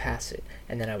guard to pass it,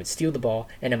 and then I would steal the ball.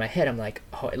 And in my head, I'm like,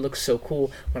 oh, it looks so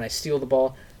cool when I steal the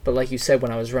ball. But like you said,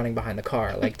 when I was running behind the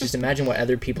car, like just imagine what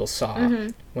other people saw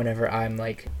whenever I'm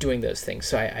like doing those things.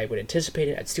 So I would anticipate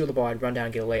it, I'd steal the ball, I'd run down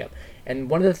and get a layup. And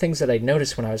one of the things that I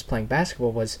noticed when I was playing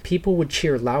basketball was people would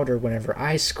cheer louder whenever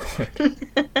I scored.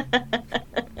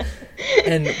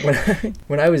 And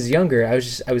when I was younger, I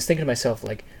was thinking to myself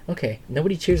like, okay,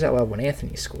 nobody cheers out loud when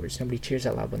Anthony scores, nobody cheers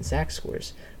out loud when Zach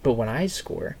scores, but when I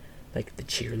score, like the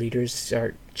cheerleaders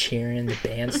start cheering, the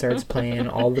band starts playing,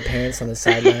 all the parents on the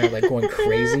sideline are like going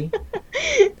crazy.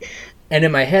 And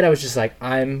in my head I was just like,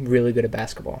 I'm really good at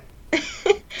basketball.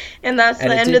 And that's And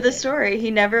the it end did- of the story.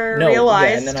 He never No, yeah,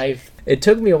 realized. and then it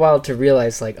took me a while to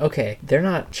realize, like, okay, they're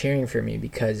not cheering for me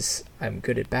because I'm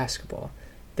good at basketball.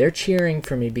 They're cheering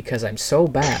for me because I'm so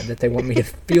bad that they want me to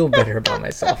feel better about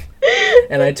myself.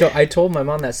 And I told my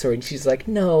mom that story, and she's like,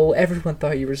 "No, everyone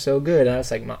thought you were so good." And I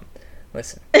was like, "Mom,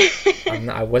 listen,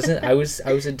 I was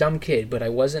a dumb kid, but I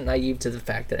wasn't naive to the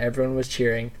fact that everyone was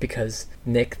cheering because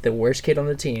Nick, the worst kid on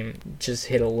the team, just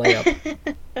hit a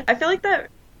layup." I feel like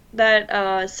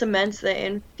that cements the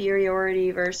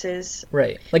inferiority versus...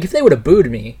 Right. Like, if they would have booed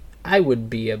me, I would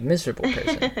be a miserable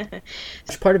person.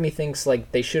 Part of me thinks,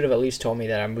 like, they should have at least told me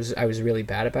that I was really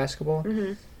bad at basketball.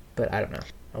 Mm-hmm. But I don't know.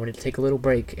 I wanted to take a little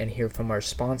break and hear from our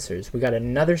sponsors. We got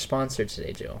another sponsor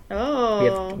today, Jill.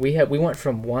 Oh. We went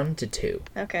from 1 to 2.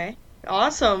 Okay.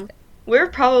 Awesome. We're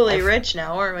probably rich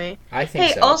now, aren't we? I think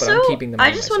Hey, so, also, but I'm keeping them I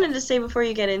on just myself. wanted to say before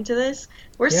you get into this,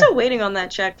 we're Yeah. still waiting on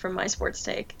that check from My Sports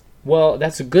Take. Well,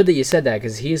 that's good that you said that,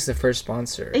 because he's the first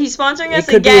sponsor. He's sponsoring us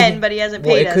could be again, but he hasn't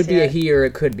paid us It could be a yet. he or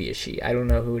it could be a she. I don't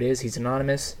know who it is. He's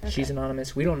anonymous. Okay. She's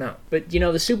anonymous. We don't know. But,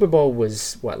 the Super Bowl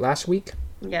was, last week?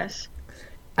 Yes.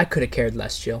 I could have cared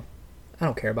less, Jill. I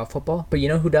don't care about football. But you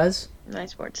know who does? My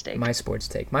Sports Take. My Sports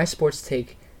Take. My Sports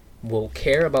Take will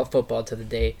care about football to the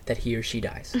day that he or she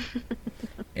dies.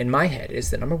 In my head, it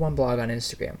is the #1 blog on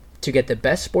Instagram to get the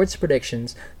best sports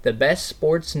predictions, the best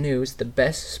sports news, the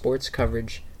best sports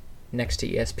coverage next to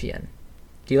ESPN.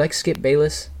 Do you like Skip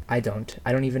Bayless? I don't.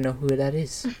 I don't even know who that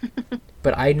is.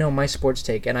 But I know My Sports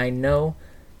Take, and I know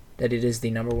that it is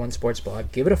the #1 sports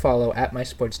blog. Give it a follow at My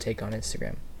Sports Take on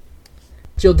Instagram.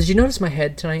 Jill, did you notice my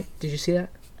head tonight? Did you see that?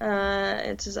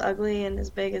 It's as ugly and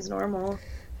as big as normal.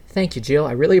 Thank you, Jill.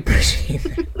 I really appreciate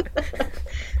it.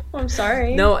 I'm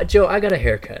sorry. No, Joe, I got a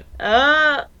haircut.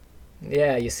 Uh,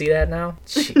 Yeah, you see that now?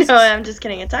 Jesus. no, I'm just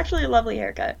kidding. It's actually a lovely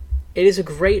haircut. It is a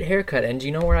great haircut, and do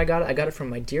you know where I got it? I got it from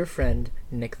my dear friend,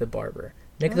 Nick the Barber.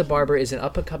 Nick the Barber is an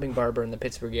up-and-coming barber in the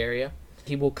Pittsburgh area.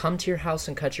 He will come to your house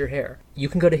and cut your hair. You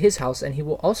can go to his house, and he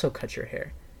will also cut your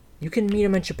hair. You can meet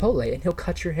him at Chipotle, and he'll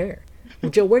cut your hair.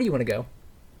 Well, Joe, where do you want to go?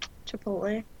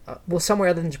 Chipotle. Well, somewhere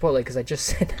other than Chipotle, because I just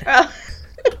said that.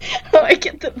 Oh, I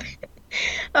get the...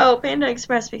 Oh, Panda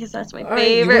Express, because that's my All right, you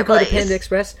favorite want to go to place. Panda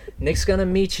Express? Nick's going to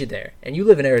meet you there. And you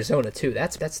live in Arizona, too.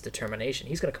 That's determination.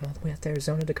 He's going to come all the way out to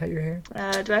Arizona to cut your hair?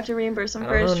 Do I have to reimburse him I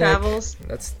for don't his know, travels?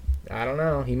 Nick. I don't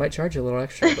know. He might charge you a little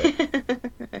extra,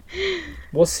 but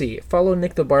we'll see. Follow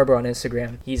Nick the Barber on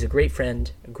Instagram. He's a great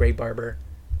friend, a great barber.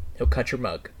 He'll cut your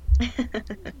mug.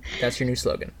 That's your new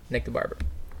slogan, Nick the Barber.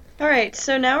 Alright,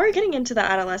 so now we're getting into the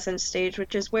adolescent stage,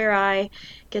 which is where I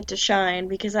get to shine,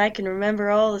 because I can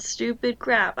remember all the stupid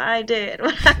crap I did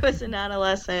when I was an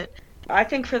adolescent. I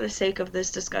think for the sake of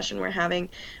this discussion we're having,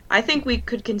 I think we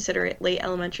could consider it late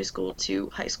elementary school to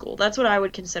high school. That's what I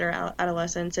would consider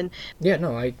adolescence. And yeah,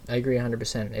 no, I agree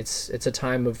 100%. It's a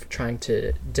time of trying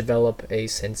to develop a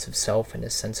sense of self and a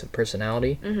sense of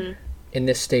personality. mm-hmm. In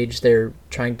this stage, they're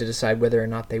trying to decide whether or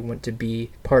not they want to be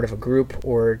part of a group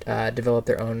or develop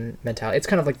their own mentality. It's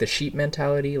kind of like the sheep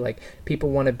mentality. Like, people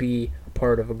want to be a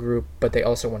part of a group, but they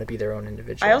also want to be their own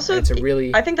individual. I also,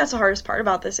 I think that's the hardest part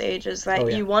about this age, is that Oh,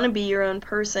 yeah. you want to be your own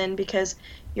person because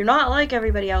you're not like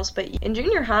everybody else. But in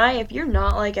junior high, if you're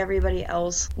not like everybody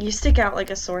else, you stick out like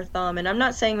a sore thumb. And I'm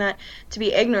not saying that to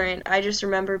be ignorant. I just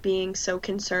remember being so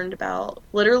concerned about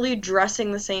literally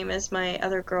dressing the same as my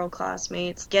other girl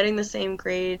classmates, getting the same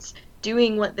grades,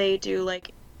 doing what they do.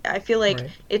 Like, I feel like Right.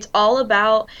 it's all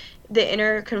about the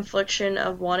inner confliction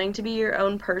of wanting to be your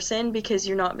own person because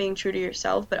you're not being true to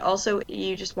yourself, but also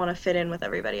you just want to fit in with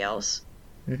everybody else.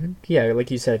 Mm-hmm. Yeah,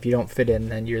 like you said, if you don't fit in,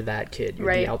 then you're that kid. You're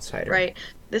Right, the outsider. Right.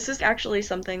 This is actually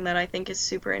something that I think is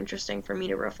super interesting for me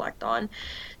to reflect on.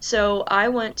 So I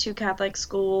went to Catholic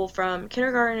school from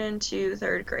kindergarten to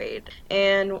 3rd grade,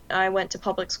 and I went to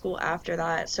public school after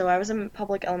that. So I was in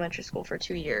public elementary school for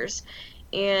 2 years.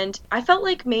 And I felt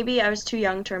like maybe I was too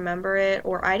young to remember it,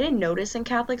 or I didn't notice in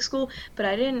Catholic school, but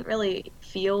I didn't really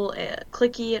feel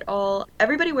cliquey at all.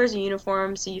 Everybody wears a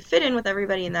uniform, so you fit in with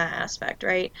everybody in that aspect,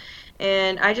 right?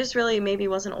 And I just really maybe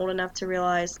wasn't old enough to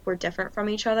realize we're different from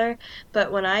each other.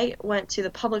 But when I went to the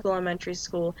public elementary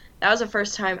school, that was the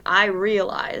first time I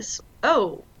realized,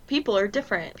 oh, people are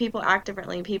different. People act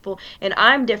differently. And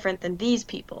I'm different than these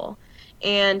people.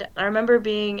 And I remember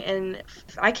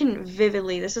I can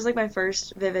vividly, this is like my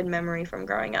first vivid memory from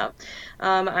growing up.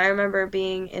 I remember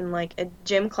being in like a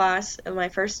gym class on my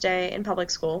first day in public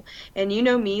school. And you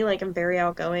know me, like I'm very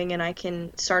outgoing and I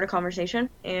can start a conversation.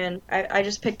 And I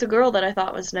just picked a girl that I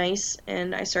thought was nice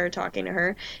and I started talking to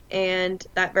her. And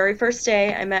that very first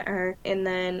day I met her, and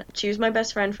then she was my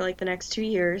best friend for like the next 2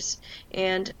 years.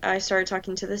 And I started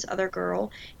talking to this other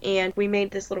girl, and we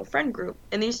made this little friend group.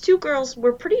 And these two girls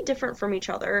were pretty different from each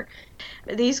other.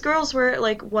 These girls were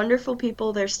like wonderful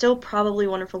people. They're still probably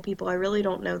wonderful people. I really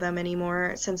don't know them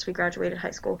anymore since we graduated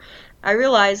high school. I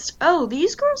realized, oh,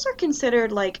 these girls are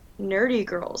considered like nerdy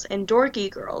girls and dorky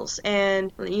girls,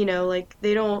 and like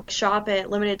they don't shop at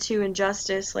Limited 2 and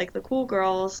Justice like the cool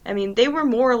girls. I mean, they were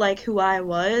more like who I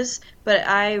was, but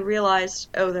I realized,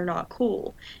 oh, they're not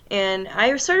cool. And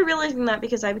I started realizing that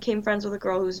because I became friends with a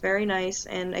girl who's very nice,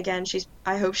 and again,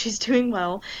 I hope she's doing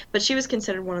well, but she was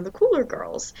considered one of the cooler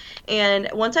girls. And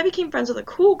once I became friends with a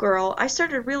cool girl, I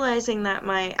started realizing that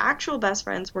my actual best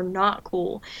friends were not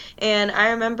cool. And I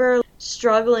remember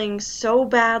struggling so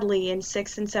badly in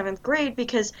 6th and 7th grade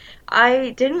because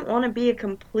I didn't want to be a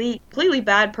completely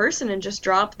bad person and just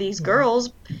drop these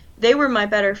girls. They were my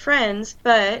better friends,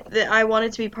 but I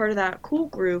wanted to be part of that cool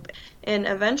group. And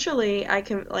eventually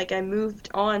I moved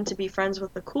on to be friends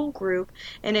with the cool group,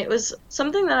 and it was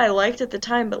something that I liked at the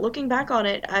time, but looking back on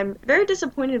it, I'm very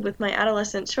disappointed with my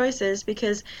adolescent choices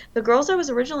because the girls I was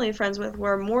originally friends with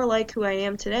were more like who I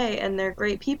am today, and they're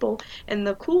great people. And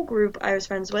the cool group I was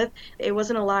friends with, it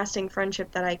wasn't a lasting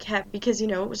friendship that I kept because,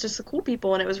 it was just the cool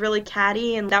people, and it was really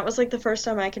catty, and that was like the first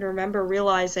time I can remember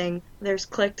realizing there's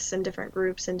cliques and different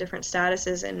groups and different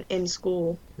statuses in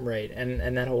school. Right,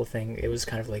 and that whole thing, it was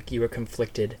kind of like you were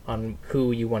conflicted on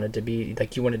who you wanted to be.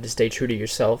 Like, you wanted to stay true to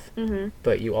yourself,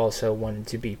 but you also wanted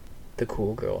to be the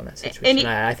cool girl in that situation.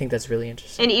 I think that's really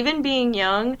interesting. And even being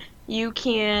young,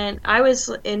 I was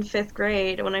in 5th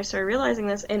grade when I started realizing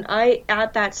this, and I,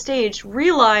 at that stage,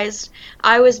 realized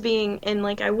I was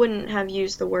I wouldn't have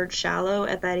used the word shallow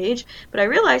at that age, but I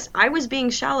realized I was being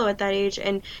shallow at that age,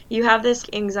 and you have this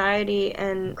anxiety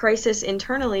and crisis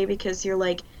internally because you're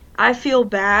like, I feel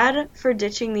bad for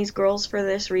ditching these girls for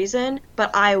this reason,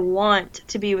 but I want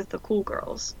to be with the cool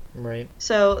girls. Right.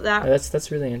 So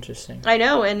that's really interesting. I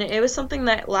know, and it was something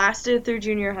that lasted through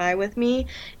junior high with me,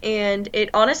 and it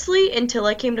honestly, until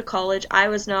I came to college, I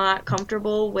was not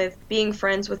comfortable with being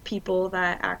friends with people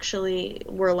that actually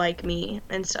were like me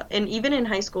and stuff. And even in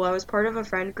high school, I was part of a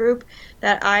friend group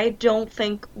that I don't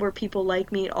think were people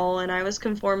like me at all, and I was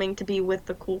conforming to be with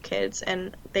the cool kids,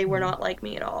 and they were not like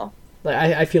me at all. Like,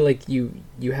 I feel like you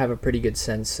have a pretty good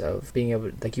sense of being able,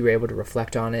 like, you were able to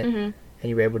reflect on it, and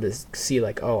you were able to see,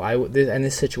 like, oh, in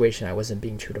this situation, I wasn't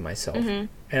being true to myself. And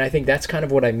I think that's kind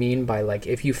of what I mean by, like,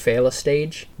 if you fail a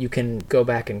stage, you can go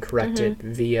back and correct it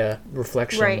via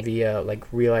reflection, via, like,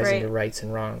 realizing the rights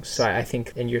and wrongs. So I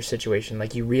think in your situation,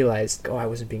 like, you realized, oh, I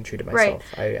wasn't being true to myself.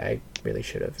 I really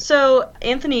should have. So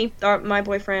Anthony, my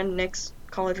boyfriend, Nick's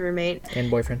college roommate and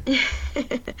boyfriend,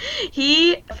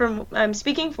 I'm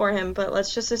speaking for him, but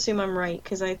let's just assume I'm right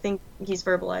because I think he's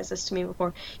verbalized this to me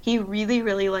before. He really,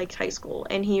 really liked high school,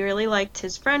 and he really liked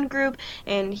his friend group,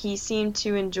 and he seemed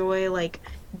to enjoy like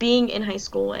being in high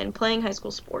school and playing high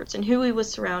school sports and who he was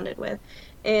surrounded with,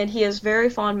 and he has very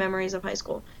fond memories of high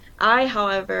school.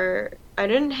 However, I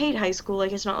didn't hate high school.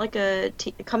 Like, it's not like a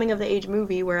coming-of-the-age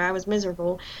movie where I was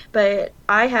miserable. But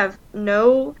I have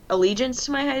no allegiance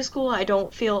to my high school. I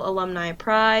don't feel alumni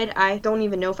pride. I don't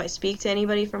even know if I speak to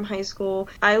anybody from high school.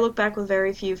 I look back with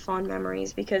very few fond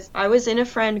memories because I was in a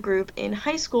friend group in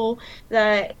high school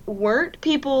that weren't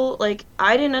people, like,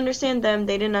 I didn't understand them,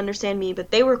 they didn't understand me,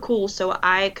 but they were cool, so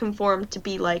I conformed to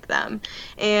be like them.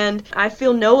 And I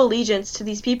feel no allegiance to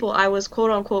these people I was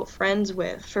quote-unquote friends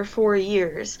with for 4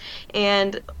 years.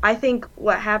 And I think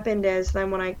what happened is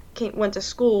then when I went to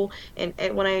school and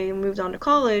when I moved on to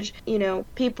college,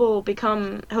 people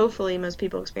become, hopefully most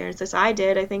people experience this. I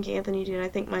did. I think Anthony did. I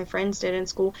think my friends did in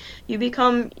school. You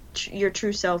become your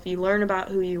true self. You learn about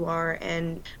who you are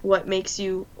and what makes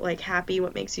you like happy,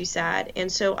 what makes you sad.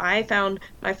 And so I found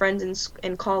my friends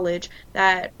in college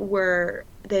that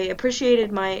they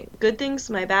appreciated my good things,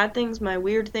 my bad things, my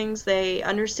weird things. They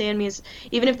understand me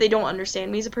even if they don't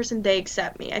understand me as a person, they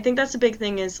accept me. I think that's the big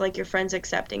thing is like your friends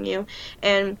accepting you.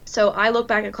 And so I look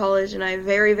back at college and I have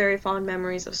very, very fond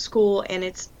memories of school, and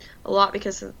it's a lot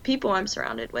because of the people I'm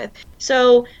surrounded with.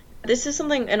 So this is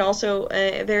something, and also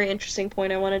a very interesting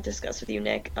point I want to discuss with you,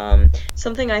 Nick.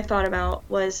 Something I thought about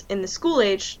was in the school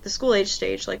age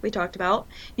stage, like we talked about,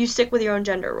 you stick with your own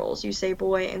gender roles. You say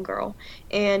boy and girl,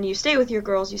 and you stay with your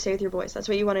girls, you stay with your boys. That's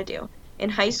what you want to do. In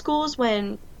high school is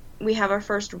when we have our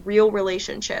first real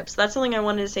relationships. That's something I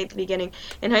wanted to say at the beginning.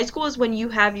 In high school is when you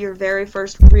have your very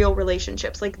first real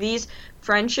relationships. Like, these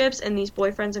friendships and these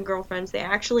boyfriends and girlfriends, they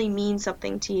actually mean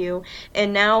something to you.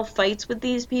 And now fights with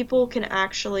these people can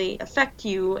actually affect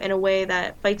you in a way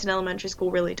that fights in elementary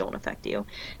school really don't affect you.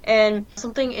 And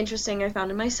something interesting I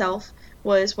found in myself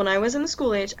was when I was in the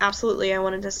school age, absolutely I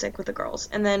wanted to stick with the girls.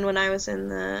 And then when I was in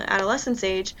the adolescence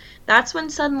age, that's when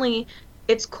suddenly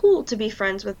it's cool to be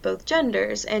friends with both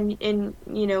genders, and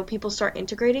people start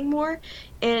integrating more.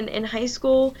 And in high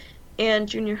school and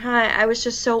junior high, I was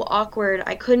just so awkward.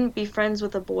 I couldn't be friends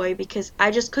with a boy because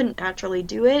I just couldn't naturally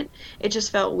do it. It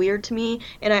just felt weird to me,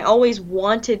 and I always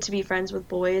wanted to be friends with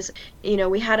boys.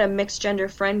 We had a mixed gender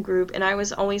friend group, and I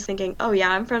was always thinking, oh yeah,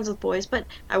 I'm friends with boys, but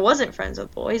I wasn't friends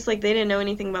with boys. Like, they didn't know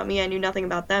anything about me, I knew nothing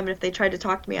about them, and if they tried to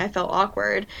talk to me, I felt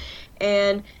awkward.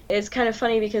 And it's kind of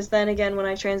funny because then again, when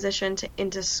I transitioned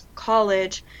into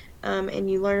college, and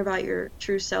you learn about your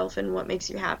true self and what makes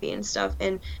you happy and stuff.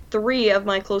 And 3 of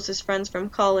my closest friends from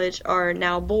college are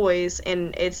now boys,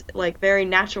 and it's like very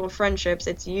natural friendships.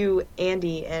 It's you,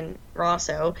 Andy, and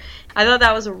Rosso. I thought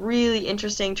that was a really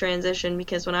interesting transition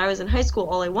because when I was in high school,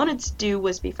 all I wanted to do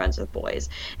was be friends with boys.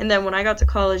 And then when I got to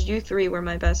college, you 3 were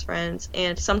my best friends,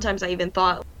 and sometimes I even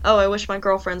thought, oh, I wish my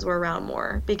girlfriends were around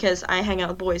more because I hang out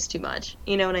with boys too much.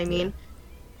 You know what I mean?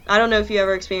 I don't know if you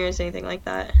ever experienced anything like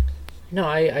that. No,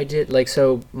 I did. Like,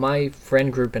 so my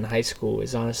friend group in high school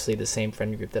is honestly the same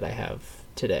friend group that I have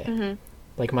today. Mm-hmm.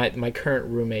 Like, my current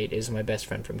roommate is my best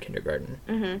friend from kindergarten.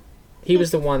 Mm-hmm. He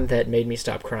was the one that made me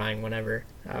stop crying whenever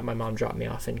my mom dropped me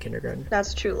off in kindergarten.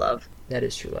 That's true love. That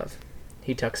is true love.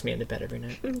 He tucks me into bed every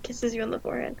night. Kisses you on the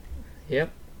forehead.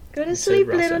 Yep. Go to sleep,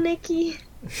 little Nikki.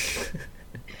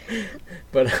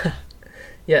 But,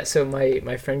 yeah, so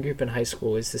my friend group in high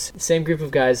school is the same group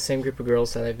of guys, same group of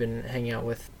girls that I've been hanging out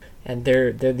with. And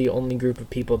they're the only group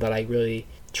of people that I really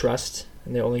trust,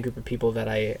 and the only group of people that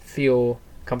I feel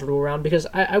comfortable around, because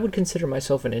I would consider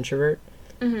myself an introvert.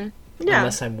 Mm-hmm. Yeah.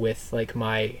 Unless I'm with, like,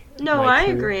 my I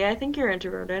crew. agree. I think you're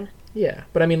introverted. Yeah.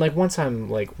 But, I mean, like, once I'm,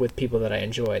 like, with people that I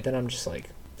enjoy, then I'm just, like,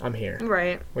 I'm here.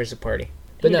 Right. Where's the party?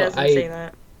 But he doesn't say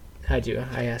that. I do.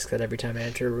 I ask that every time I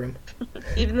enter a room.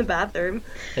 Even the bathroom.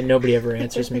 And nobody ever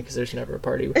answers me because there's never a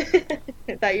party.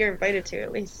 That you're invited to,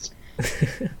 at least.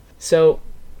 So,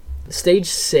 stage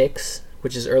 6,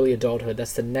 which is early adulthood,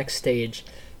 that's the next stage.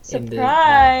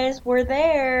 Surprise! We're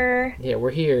there! Yeah,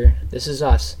 we're here. This is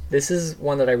us. This is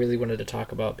one that I really wanted to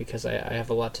talk about because I have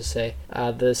a lot to say.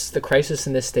 The crisis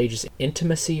in this stage is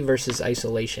intimacy versus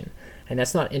isolation. And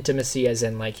that's not intimacy as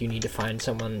in, like, you need to find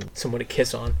someone to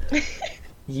kiss on.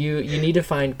 You need to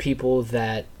find people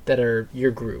that are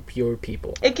your group, your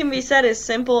people. It can be said as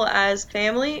simple as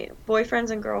family, boyfriends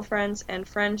and girlfriends, and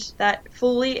friends that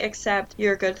fully accept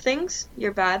your good things,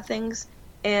 your bad things,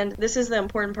 and this is the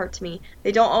important part to me.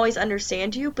 They don't always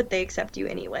understand you, but they accept you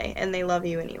anyway, and they love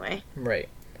you anyway. Right.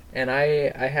 And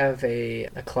I have a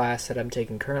class that I'm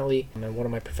taking currently, and one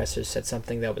of my professors said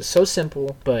something that was so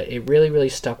simple, but it really, really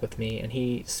stuck with me, and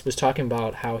he was talking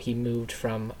about how he moved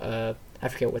from I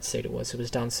forget what state it was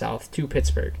down south, to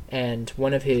Pittsburgh. And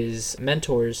one of his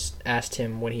mentors asked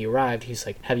him when he arrived, he's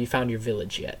like, have you found your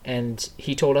village yet? And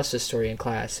he told us this story in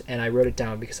class, and I wrote it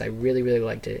down because I really, really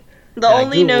liked it. The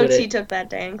only notes he took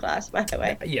that day in class, by the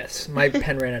way. Yes, my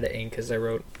pen ran out of ink because I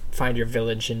wrote find your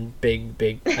village in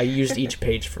big. I used each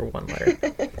page for one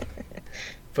letter.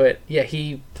 But yeah,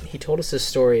 he told us this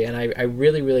story, and I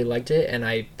really, really liked it, and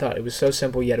I thought it was so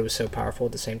simple, yet it was so powerful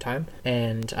at the same time.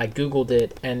 And I Googled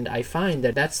it, and I find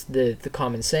that that's the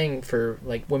common saying for,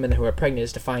 like, women who are pregnant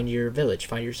is to find your village,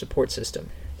 find your support system.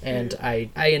 And I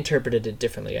interpreted it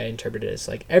differently. I interpreted it as,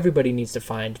 like, everybody needs to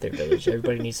find their village.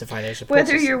 Everybody needs to find their support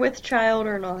Whether system. You're with child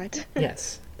or not.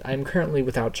 Yes. I'm currently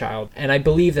without child, and I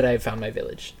believe that I have found my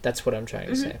village. That's what I'm trying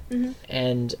to say. Mm-hmm.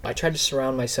 And I try to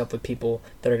surround myself with people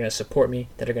that are going to support me,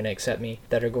 that are going to accept me,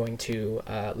 that are going to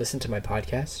listen to my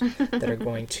podcast, that are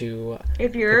going to...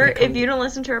 If you don't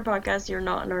listen to our podcast, you're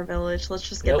not in our village. Let's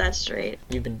just get that straight.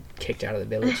 You've been kicked out of the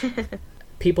village.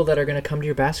 People that are going to come to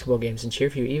your basketball games and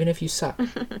cheer for you, even if you suck.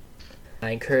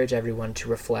 I encourage everyone to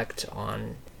reflect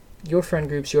on your friend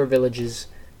groups, your villages.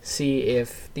 See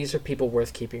if these are people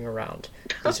worth keeping around.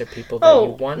 These are people that you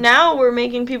want. Now we're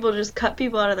making people just cut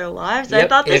people out of their lives. Yep, I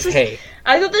thought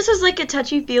this was like a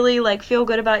touchy-feely, like, feel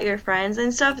good about your friends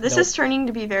and stuff. This is turning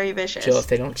to be very vicious. Jill, if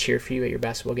they don't cheer for you at your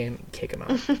basketball game, kick them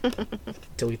out.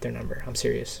 Delete their number. I'm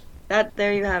serious.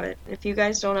 There you have it. If you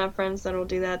guys don't have friends that'll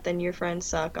do that, then your friends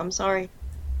suck. I'm sorry.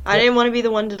 I didn't want to be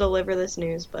the one to deliver this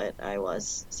news, but I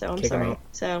was. So I'm sorry.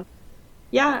 So...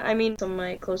 yeah, I mean, some of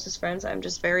my closest friends, I'm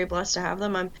just very blessed to have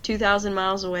them. I'm 2,000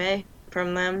 miles away.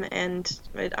 from them, and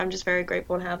I'm just very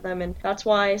grateful to have them. And that's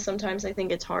why sometimes I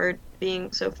think it's hard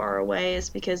being so far away, is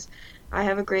because I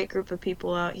have a great group of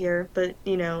people out here, but,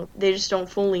 you know, they just don't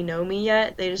fully know me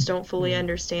yet. They just don't fully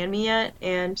understand me yet.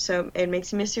 And so it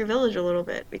makes you miss your village a little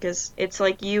bit, because it's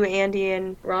like you, Andy,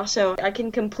 and Rosso. I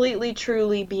can completely,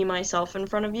 truly be myself in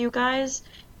front of you guys.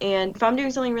 And if I'm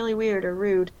doing something really weird or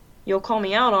rude, you'll call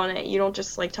me out on it. You don't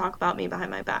just, like, talk about me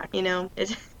behind my back, you know?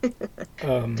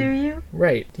 Do you?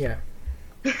 Right, yeah.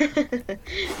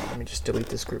 Let me just delete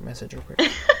this group message real quick.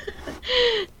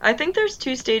 I think there's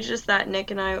 2 stages that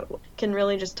Nick and I can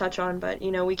really just touch on, but,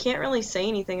 you know, we can't really say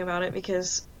anything about it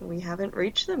because we haven't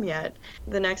reached them yet.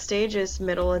 The next stage is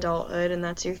middle adulthood, and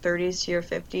that's your 30s to your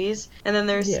 50s. And then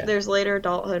there's later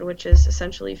adulthood, which is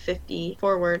essentially 50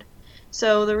 forward.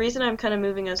 So the reason I'm kind of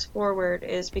moving us forward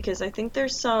is because I think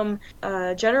there's some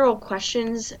general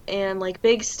questions and, like,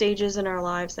 big stages in our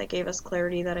lives that gave us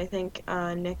clarity that I think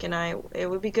Nick and I, it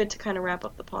would be good to kind of wrap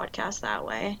up the podcast that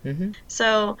way. Mm-hmm.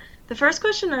 So the first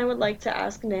question I would like to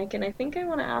ask Nick, and I think I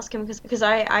want to ask him because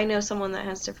I know someone that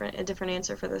has a different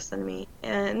answer for this than me,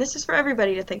 and this is for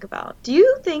everybody to think about. Do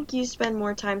you think you spend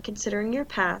more time considering your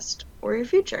past or your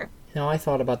future? Now, I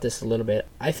thought about this a little bit.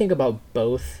 I think about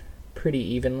both pretty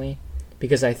evenly,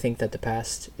 because I think that the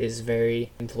past is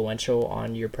very influential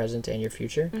on your present and your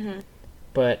future. Mm-hmm.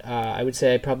 But I would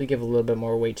say I probably give a little bit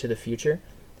more weight to the future,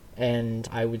 and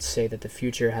I would say that the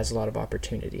future has a lot of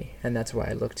opportunity, and that's why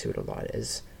I look to it a lot.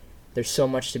 Is there's so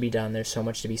much to be done, there's so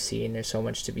much to be seen, there's so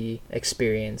much to be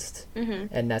experienced,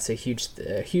 and that's a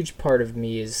huge part of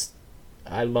me. Is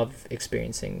I love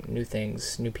experiencing new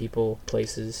things, new people,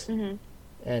 places,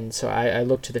 and so I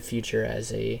look to the future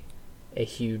as a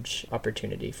huge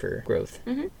opportunity for growth.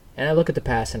 And I look at the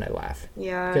past and I laugh.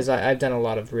 Yeah. Because I've done a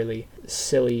lot of really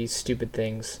silly, stupid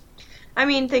things. I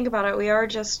mean, think about it. We are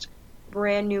just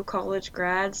brand new college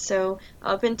grads, so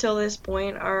up until this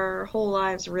point, our whole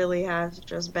lives really have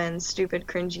just been stupid,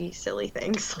 cringy, silly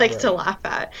things, like, to laugh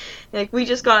at. Like, we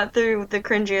just got through the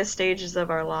cringiest stages of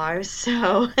our lives,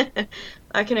 so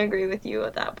I can agree with you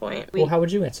at that point. Well, how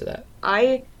would you answer that?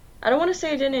 I don't want to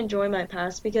say I didn't enjoy my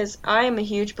past, because I am a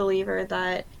huge believer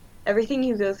that everything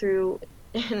you go through,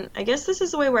 and I guess this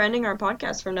is the way we're ending our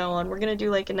podcast from now on. We're going to do,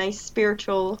 like, a nice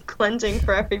spiritual cleansing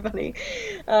for everybody.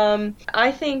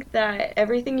 I think that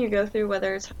everything you go through,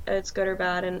 whether it's good or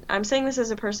bad, and I'm saying this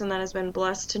as a person that has been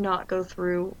blessed to not go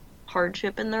through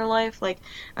hardship in their life. Like,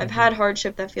 I've had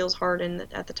hardship that feels hard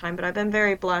at the time, but I've been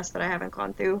very blessed that I haven't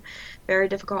gone through very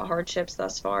difficult hardships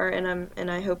thus far,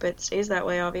 and I hope it stays that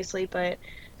way, obviously, but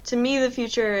to me, the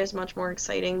future is much more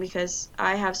exciting because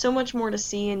I have so much more to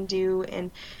see and do,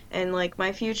 and like,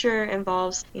 my future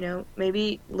involves, you know,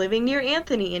 maybe living near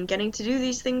Anthony and getting to do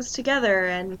these things together,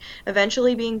 and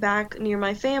eventually being back near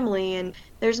my family. And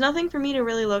there's nothing for me to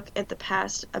really look at the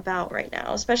past about right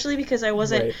now, especially because I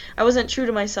wasn't true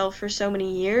to myself for so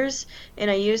many years,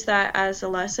 and I use that as a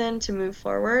lesson to move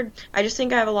forward. I just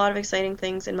think I have a lot of exciting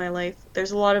things in my life.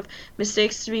 There's a lot of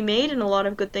mistakes to be made and a lot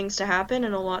of good things to happen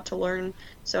and a lot to learn.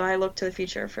 So I look to the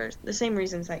future for the same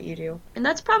reasons that you do. And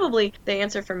that's probably the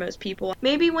answer for most people.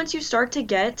 Maybe once you start to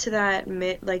get to that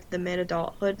the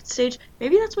mid-adulthood stage,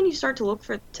 maybe that's when you start to look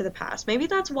to the past. Maybe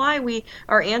that's why we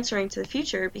are answering to the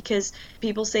future, because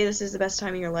people say this is the best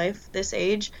time of your life, this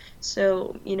age.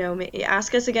 So, you know,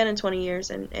 ask us again in 20 years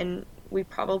and we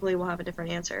probably will have a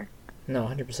different answer. No,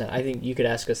 100%. I think you could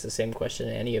ask us the same question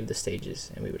at any of the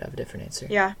stages and we would have a different answer.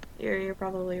 Yeah, you're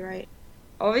probably right.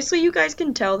 Obviously, you guys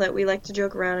can tell that we like to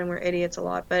joke around and we're idiots a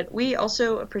lot, but we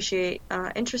also appreciate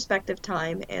introspective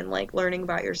time and, like, learning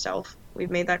about yourself.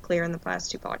 We've made that clear in the past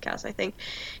 2 podcasts, I think.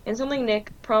 And something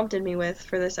Nick prompted me with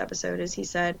for this episode is he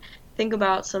said, think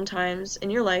about some times in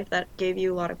your life that gave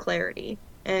you a lot of clarity.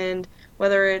 And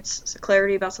whether it's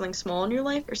clarity about something small in your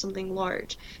life or something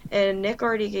large. And Nick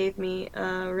already gave me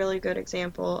a really good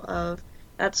example of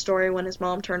that story when his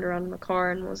mom turned around in the car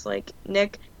and was like,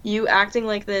 Nick, you acting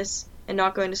like this and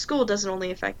not going to school doesn't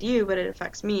only affect you, but it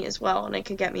affects me as well, and it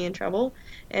could get me in trouble.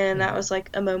 And that was, like,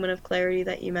 a moment of clarity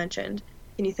that you mentioned.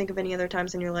 Can you think of any other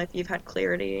times in your life you've had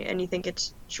clarity and you think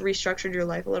it's restructured your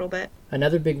life a little bit?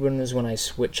 Another big one was when I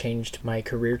changed my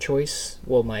career choice,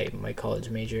 well, my college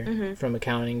major, from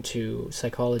accounting to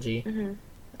psychology.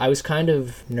 I was kind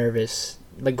of nervous,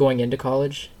 like, going into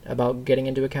college about getting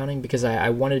into accounting, because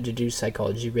I wanted to do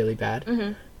psychology really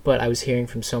bad, but I was hearing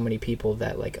from so many people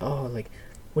that, like, oh, like,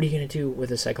 what are you going to do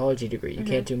with a psychology degree? You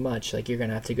can't do much. Like, you're going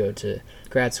to have to go to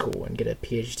grad school and get a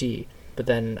PhD. But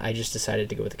then I just decided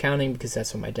to go with accounting because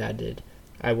that's what my dad did.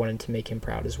 I wanted to make him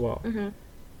proud as well.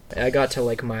 I got to,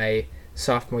 like, my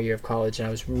sophomore year of college, and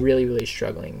I was really, really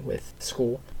struggling with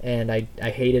school. And I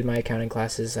hated my accounting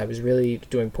classes. I was really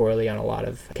doing poorly on a lot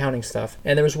of accounting stuff.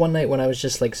 And there was one night when I was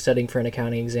just like studying for an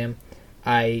accounting exam,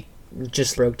 I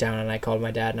just broke down and I called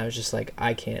my dad and I was just like,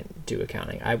 I can't do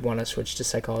accounting. I want to switch to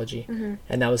psychology.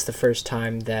 And that was the first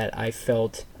time that I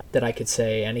felt that I could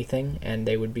say anything and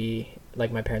they would be,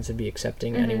 like, my parents would be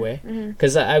accepting anyway.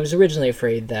 Because I was originally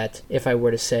afraid that if I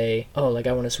were to say, oh, like,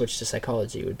 I want to switch to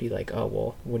psychology, it would be like, oh,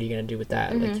 well, what are you going to do with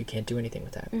that? Like, you can't do anything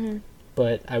with that.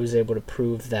 But I was able to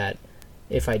prove that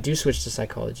if I do switch to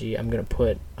psychology, I'm going to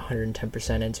put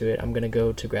 110% into it. I'm going to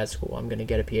go to grad school. I'm going to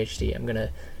get a PhD. I'm going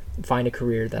to find a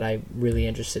career that I'm really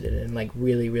interested in and like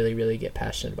really, really, really get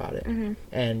passionate about it.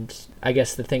 And I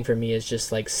guess the thing for me is just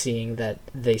like seeing that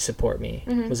they support me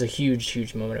was a huge,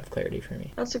 huge moment of clarity for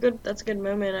me. That's a good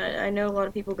moment. I know a lot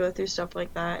of people go through stuff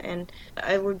like that, and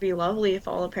it would be lovely if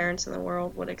all the parents in the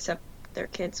world would accept their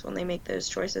kids when they make those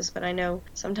choices, but I know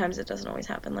sometimes it doesn't always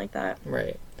happen like that.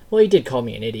 Right. Well, he did call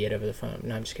me an idiot over the phone.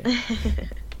 No, I'm just kidding.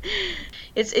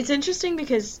 It's interesting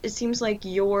because it seems like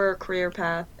your career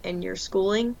path and your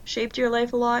schooling shaped your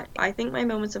life a lot. I think my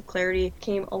moments of clarity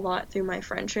came a lot through my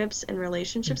friendships and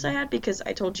relationships I had, because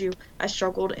I told you I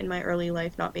struggled in my early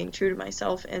life not being true to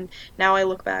myself, and now I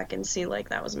look back and see like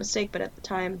that was a mistake, but at the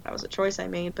time that was a choice I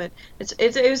made. But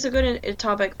it was a good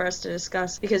topic for us to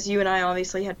discuss, because you and I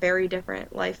obviously had very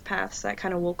different life paths that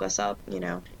kind of woke us up, you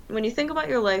know. When you think about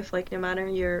your life, like no matter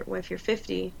if you're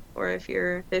 50 or if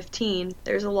you're 15,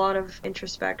 there's a lot of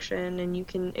introspection and you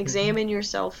can examine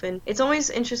yourself, and it's always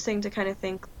interesting to kind of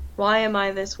think, why am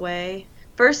I this way?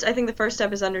 First, I think the first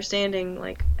step is understanding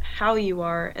like how you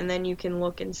are, and then you can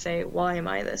look and say, why am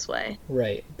I this way?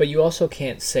 Right. But you also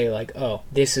can't say like, oh,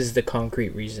 this is the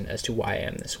concrete reason as to why I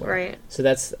am this way. Right. So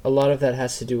that's a lot of that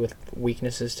has to do with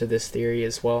weaknesses to this theory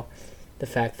as well. The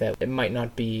fact that it might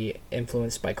not be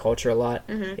influenced by culture a lot.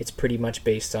 It's pretty much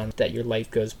based on that your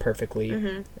life goes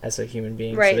perfectly as a human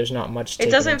being. Right. So there's not much It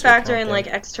doesn't factor in like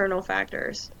external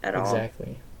factors at all.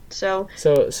 Exactly. So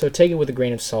take it with a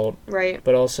grain of salt. Right.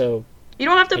 But also, you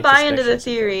don't have to buy into the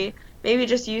theory. Maybe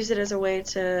just use it as a way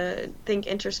to think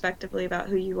introspectively about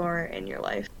who you are in your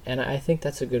life. And I think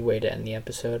that's a good way to end the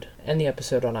episode. End the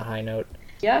episode on a high note.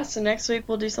 Yeah, so next week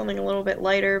we'll do something a little bit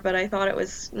lighter, but I thought it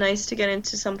was nice to get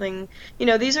into something, you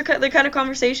know, these are the kind of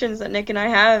conversations that Nick and I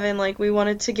have, and like we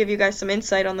wanted to give you guys some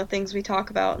insight on the things we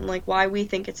talk about and like why we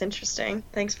think it's interesting.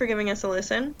 Thanks for giving us a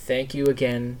listen. Thank you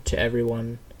again to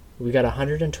everyone. We got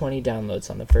 120 downloads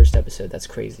on the first episode. That's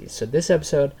crazy. So this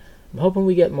episode, I'm hoping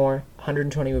we get more.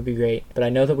 120 would be great, but I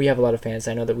know that we have a lot of fans.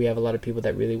 I know that we have a lot of people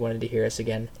that really wanted to hear us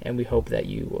again, and we hope that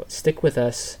you stick with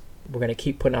us. We're going to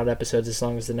keep putting out episodes as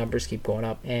long as the numbers keep going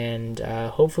up. And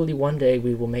hopefully one day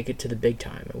we will make it to the big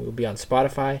time. And we'll be on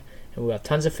Spotify. And we'll have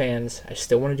tons of fans. I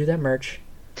still want to do that merch.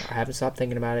 I haven't stopped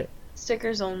thinking about it.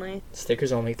 Stickers only.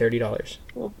 Stickers only, $30.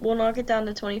 We'll knock it down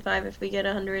to 25 if we get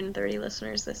 130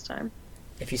 listeners this time.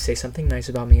 If you say something nice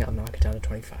about me, I'll knock it down to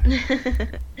 25.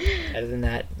 Other than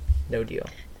that, no deal.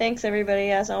 Thanks,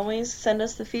 everybody. As always, send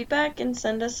us the feedback and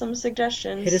send us some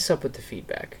suggestions. Hit us up with the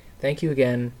feedback. Thank you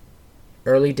again.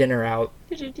 Early dinner out.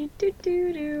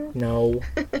 Do-do-do-do-do-do. No.